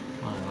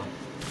 I don't know.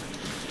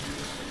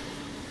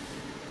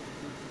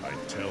 I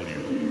tell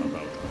you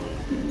about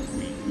Golden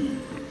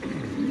Queen.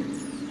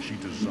 She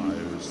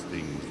desires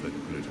things that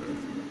glitter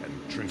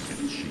and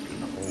trinkets she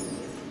can hold.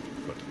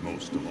 But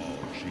most of all,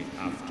 she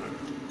after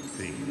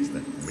things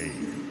that may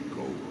be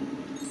gold.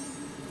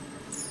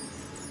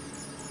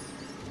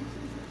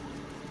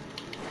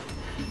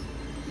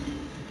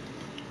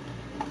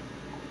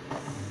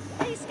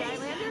 Hey,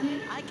 Skylander,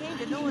 I came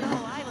to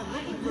Know-It-All Island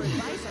looking for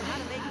advice on how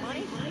to make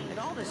money, and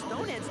all the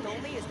Stoneheads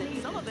told me is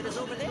that some of it is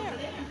over there.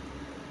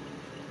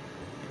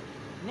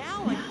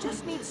 Now I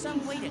just need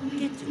some way to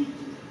get to it.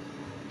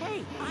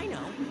 Hey, I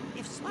know.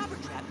 If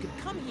Slobbertrap could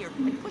come here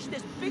and push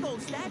this big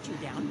old statue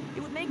down,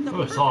 it would make the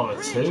perfect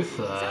bridge.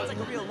 Sounds like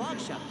a real long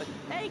shot, but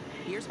hey,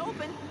 here's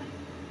hoping.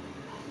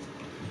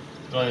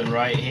 Got him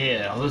right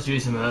here. I'll just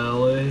use him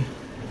early.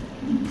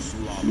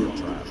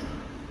 Slobbertrap.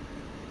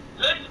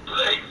 Let's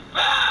play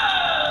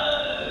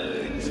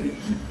fight!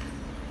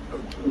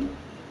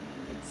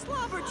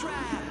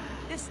 Slobbertrap!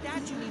 This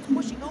statue needs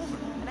pushing over,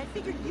 and I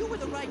figured you were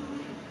the right,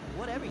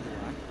 whatever you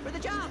are, for the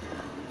job.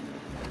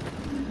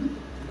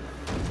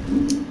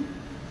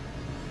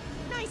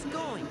 Nice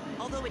going.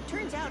 Although it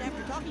turns out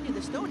after talking to the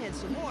Stoneheads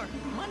some more,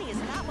 money is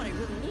not what I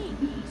really need.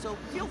 So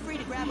feel free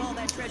to grab all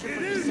that treasure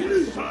for yourself. It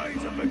is the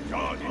size of the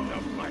Guardians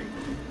of Light.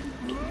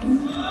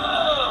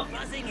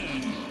 Buzzing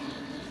in.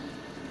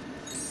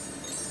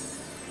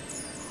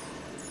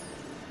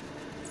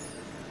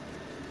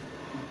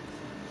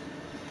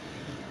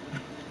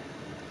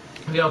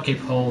 Maybe I'll keep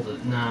hold of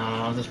it. No,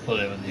 I'll just put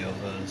it with the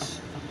others.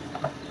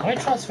 How many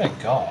transfer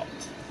got?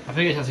 I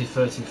think it's actually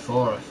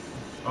 34.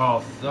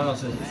 Oh, no, not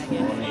 34.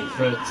 I mean,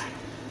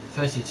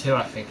 32,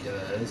 I think it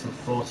is, or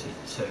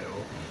 42.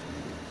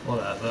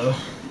 Whatever.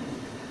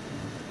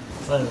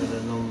 Whatever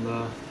the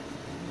number.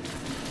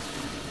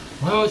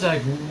 Where was I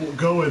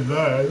going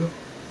then?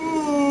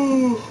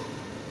 Oh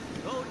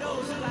no,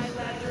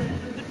 Skylander!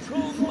 The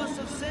trolls must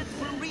have sent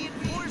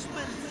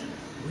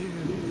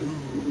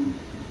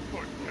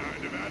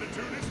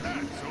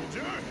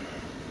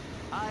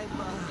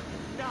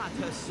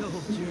a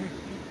soldier.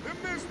 Then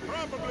this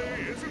probably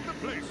isn't the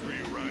place for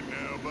you right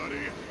now,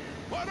 buddy.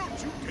 Why don't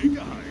you take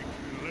a hike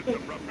and let the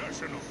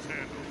professionals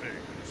handle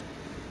things?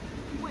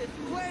 With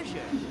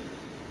pleasure.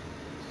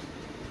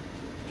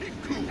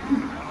 Keep cool,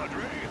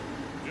 Padre.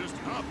 Just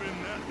hop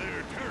in that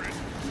there turret.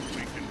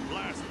 We can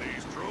blast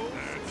these trolls.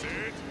 That's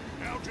it.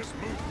 Now just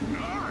move.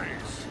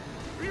 Nice.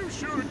 You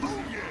sure?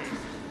 Oh yeah.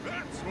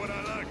 That's what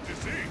I like to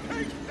see.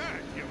 Take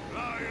that, you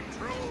flying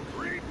troll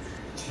creeps.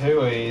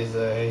 Too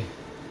easy.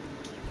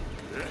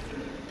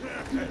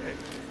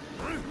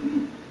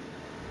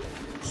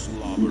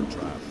 Slobber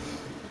trap.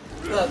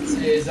 That's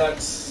his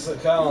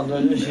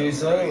ex-calendar just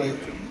used early.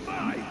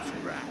 My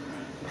trap.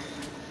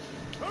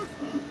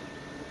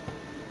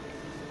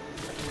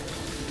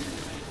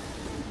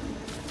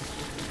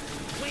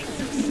 Wings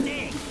of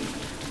snake.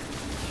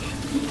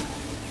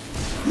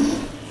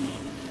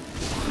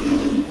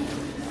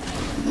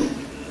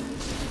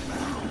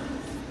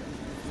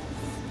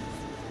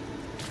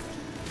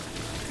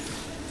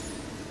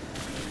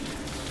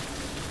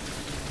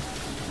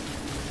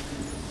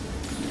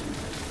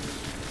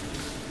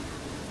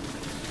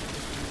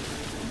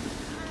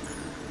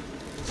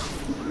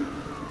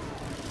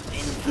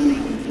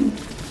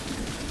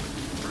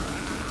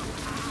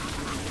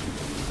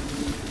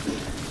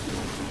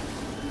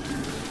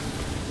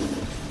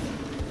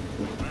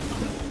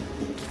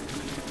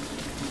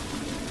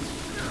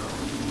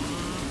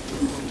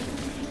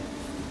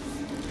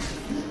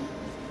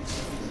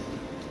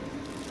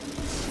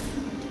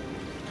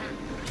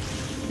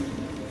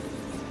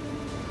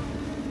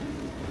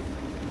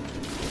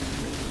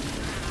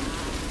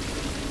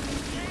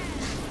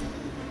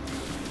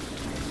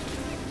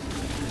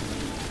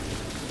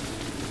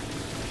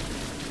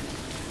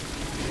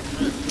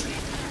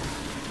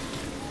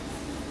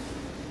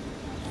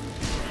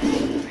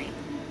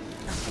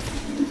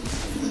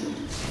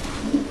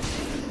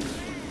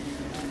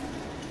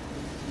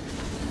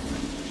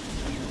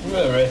 I'm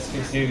gonna risk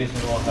it, see if it's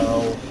more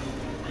health.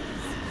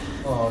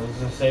 Oh, there's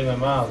the same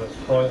amount, that's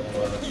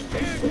pointless.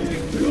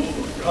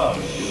 Oh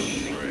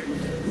shit.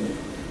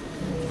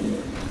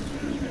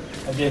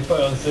 I did put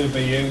it on Super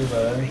U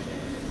then.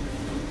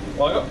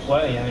 Well, I got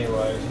plenty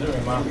anyway, so it doesn't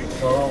really matter.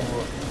 So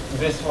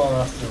this one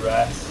has to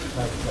rest,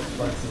 I've got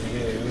plenty to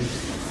use.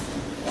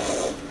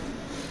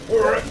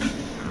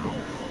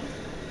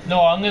 No,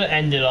 I'm gonna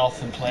end it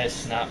off and play a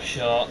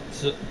snapshot.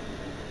 So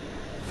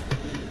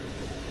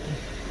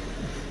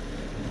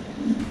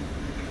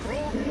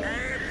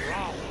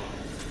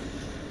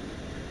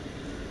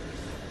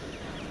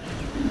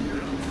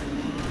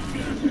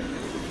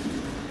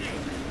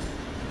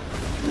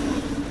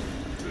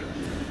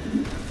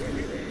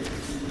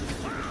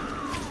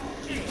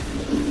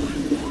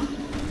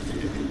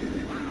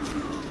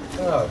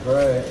oh,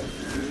 great.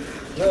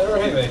 Did it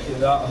really make it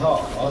that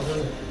hard?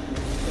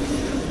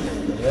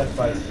 Yeah,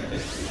 basically.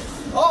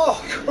 Oh,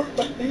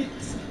 great!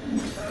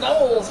 That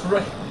was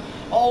great!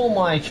 Oh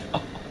my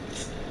god!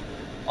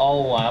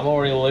 Oh my, I'm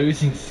already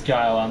losing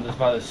Skylanders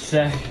by the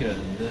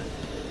second.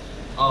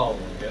 Oh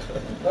my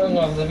god. Oh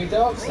no, there'll be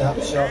dark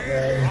snapshot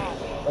then.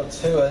 Got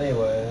two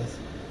anyways.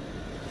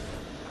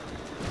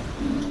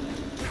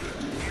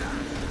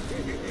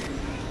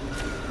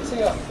 See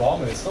that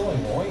bomb, it's so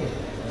annoying.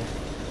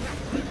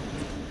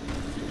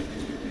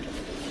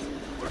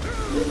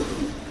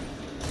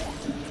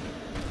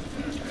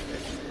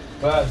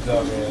 Bad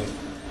dog is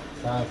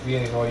time for you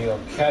to go in your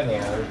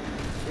kennel,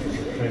 which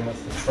is pretty much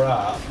the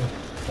trap.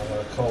 I'm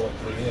going to call it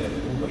for you.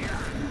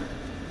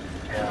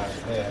 Yeah,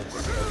 it's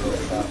a good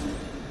trap.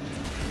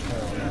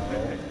 Oh no.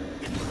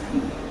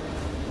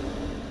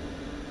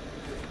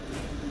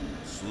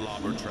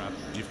 Slobber trap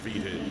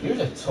defeated. He was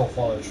a tough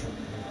one to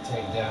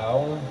take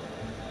down.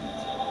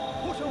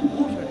 Put a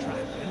water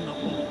trap in the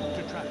hole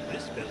to trap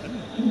this villain.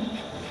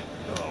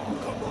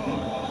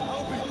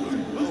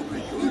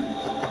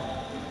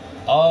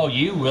 Oh,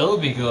 you will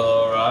be good,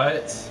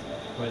 alright,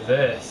 with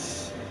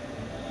this.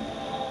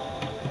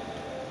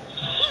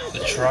 The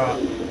trap.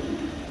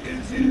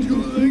 Is it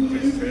too late to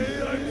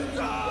say I'm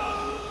sorry?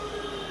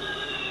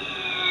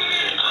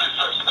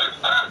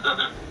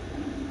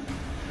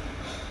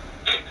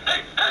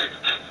 Hey,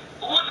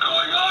 what's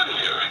going on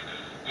here?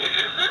 Is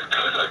it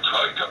because I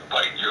tried to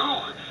bite you?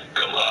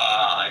 Come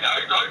on, I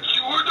thought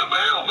you were the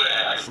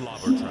mailman.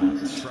 Slobber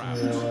trap.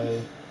 Really?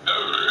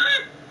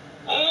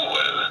 Oh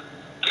well,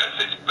 guess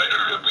it's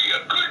better to be a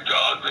good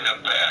dog than a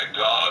bad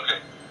dog.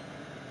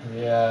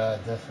 Yeah,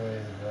 definitely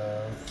the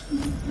best.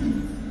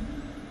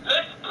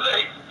 Let's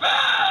play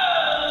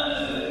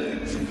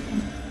fast!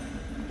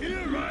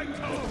 Here I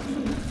come.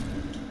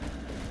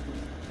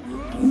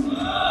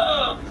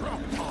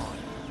 Drop on.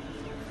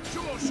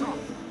 Jaw shot.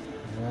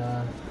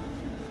 Yeah.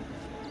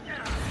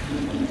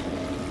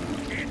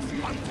 It's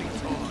hunting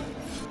time.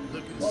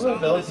 What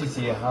abilities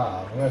do you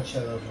have? I'm gonna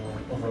check those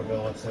other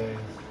abilities.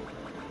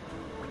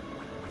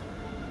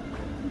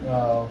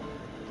 Oh.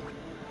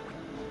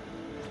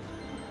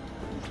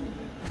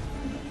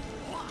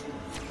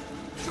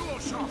 Jaw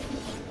shot.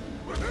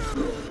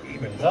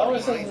 Is that what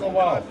it says in the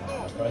wild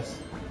press?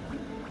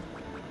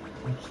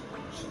 Oops.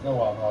 No,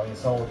 what I've already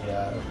told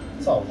you.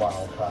 It's all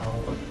wild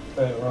pal.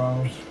 Bit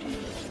wrong.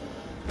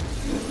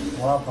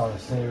 Wild Pal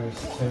Series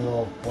 2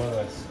 or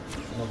worse.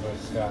 Number of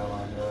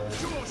Skylanders.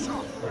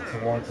 Up to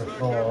 1 to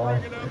 4.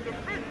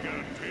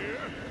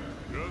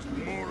 Just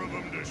more of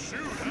them to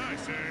shoot, I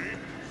say.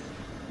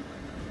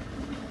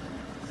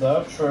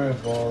 So true,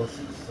 boys.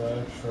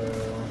 So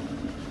true.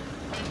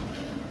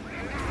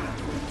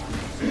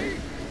 See?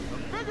 The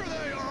bigger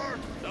they are,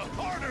 the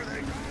harder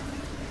they go.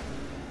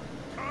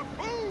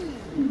 Kaboom!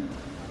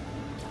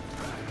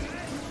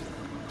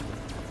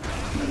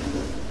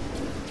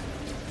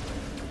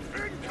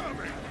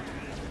 Incoming!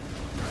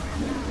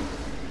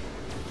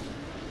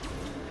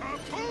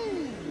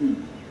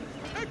 Kaboom!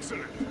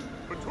 Excellent!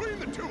 Between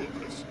the two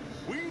of us,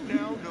 we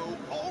now know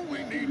all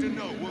we need to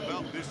know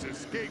about this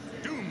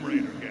escaped Doom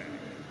Raider gang.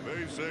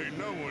 They say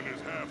no one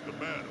is half the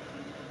battle.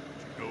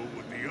 But you know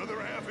what the other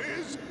half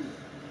is?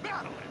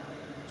 Battling!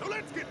 So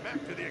let's get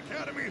back to the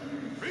academy,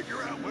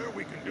 figure out where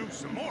we can do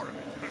some more of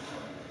it.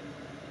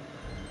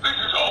 This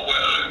is all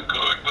well and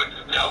good,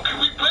 but how can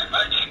we play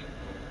fetch?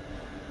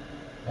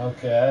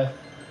 Okay.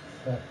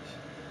 Fetch.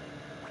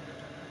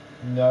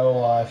 No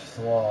lives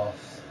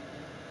lost.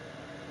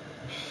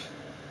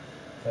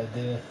 If I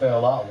didn't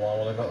fail that one, I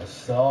would have got the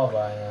star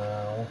by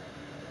now.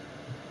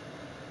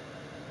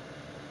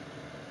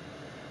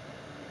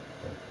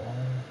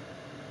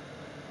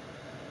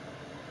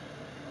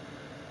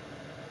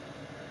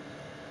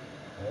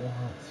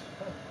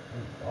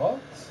 What?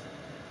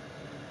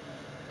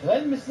 Did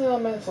I miss an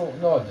elemental?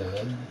 No, I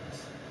didn't.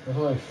 There's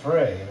only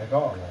 3 and I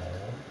got them all.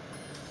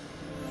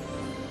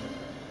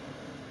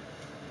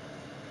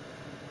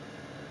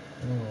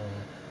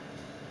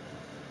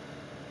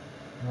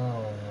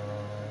 Oh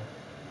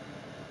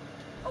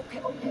no.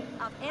 Okay,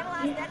 I've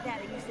analyzed that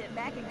data you sent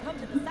back and come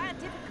to the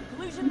scientific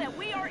conclusion that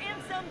we are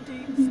in some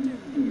deep stew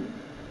here.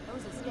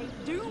 Those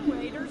escaped Doom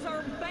Raiders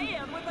are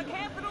banned with a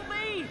capital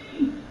B.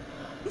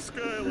 The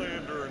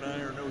Skylander and I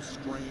are no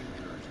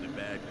strangers to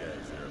bad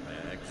guys there,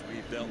 Max.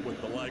 We've dealt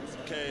with the likes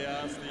of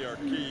Chaos, the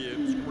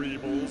Archaeans,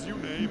 Greebles, you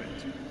name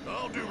it.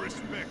 All due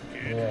respect,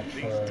 kid, Yeah,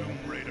 these sure. Doom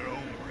Raider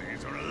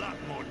hombres are a lot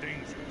more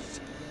dangerous.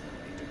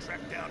 We need to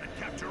track down and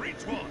capture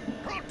each one.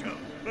 Pronto!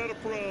 Not a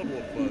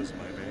problem, Buzz,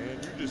 my man.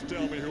 You just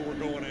tell me who we're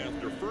going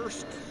after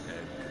first,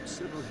 and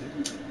consider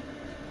him.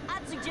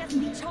 I'd suggest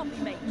the Choppy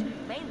Mate,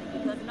 mainly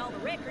because in all the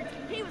records,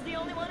 he was the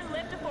only one who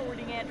left a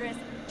forwarding address,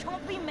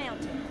 Choppy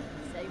Mountain.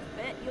 Safe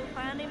bet you'll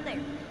find him there.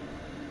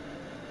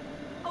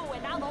 Oh,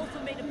 and I've also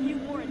made a few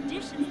more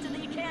additions to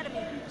the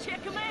Academy.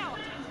 Check them out!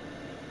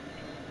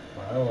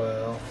 I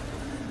will.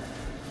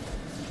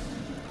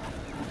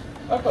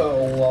 I got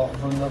a lot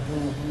from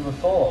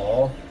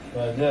before,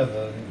 but I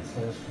didn't,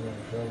 so it's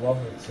from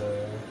Robert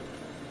to.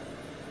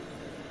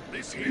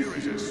 This here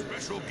is a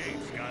special gate,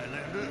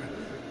 Skylander.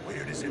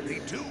 Where does it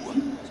lead to?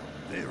 Some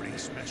very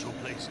special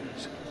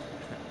places.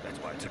 That's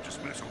why it's such a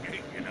special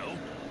gate, you know?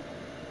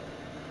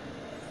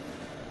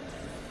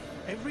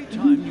 Every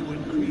time you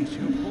increase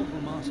your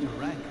Portal Master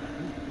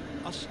ranking,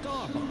 a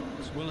star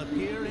box will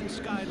appear in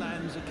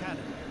Skylanders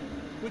Academy,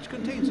 which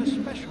contains a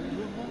special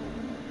reward.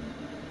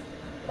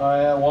 Oh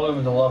yeah, one of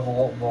them to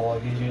level up, but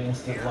like gives you an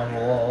instant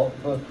level up,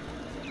 but...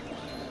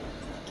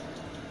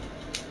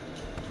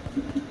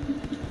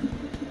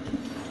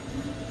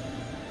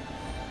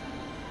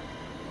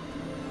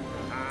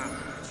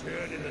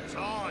 Turning the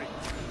tide.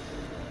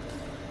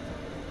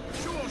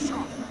 Sure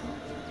shot.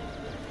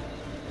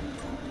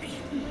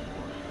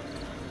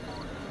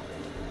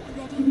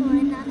 Ready for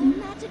another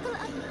magical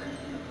up?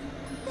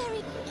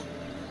 Very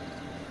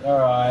good.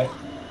 Alright,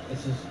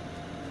 this is...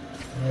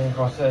 I'm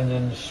going to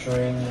end the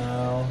stream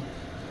now.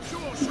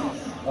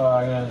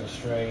 Alright, I'm going to end the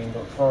stream,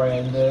 but before I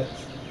end it,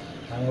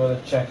 I'm going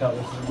to check out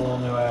this little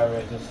new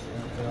area, just,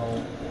 you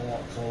know,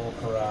 what to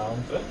look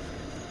around.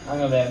 I'm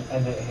going to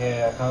end it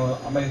here.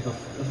 I'll make a good,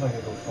 let's make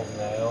a good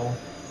thumbnail.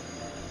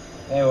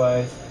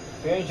 Anyways,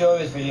 if you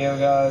enjoyed this video,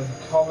 guys,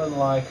 comment,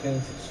 like,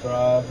 and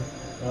subscribe,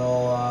 and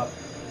all that.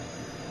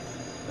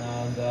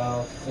 And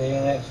I'll see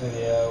you next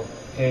video.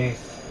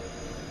 Peace.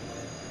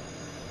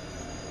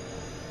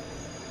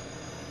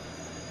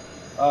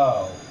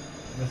 Oh,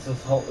 this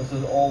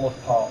is all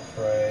of part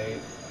 3. I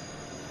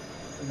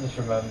just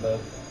remembered.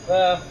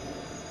 Doesn't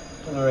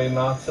really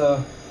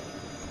matter.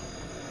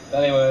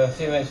 Anyway, I'll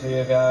see you next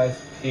video, guys.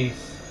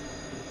 Peace.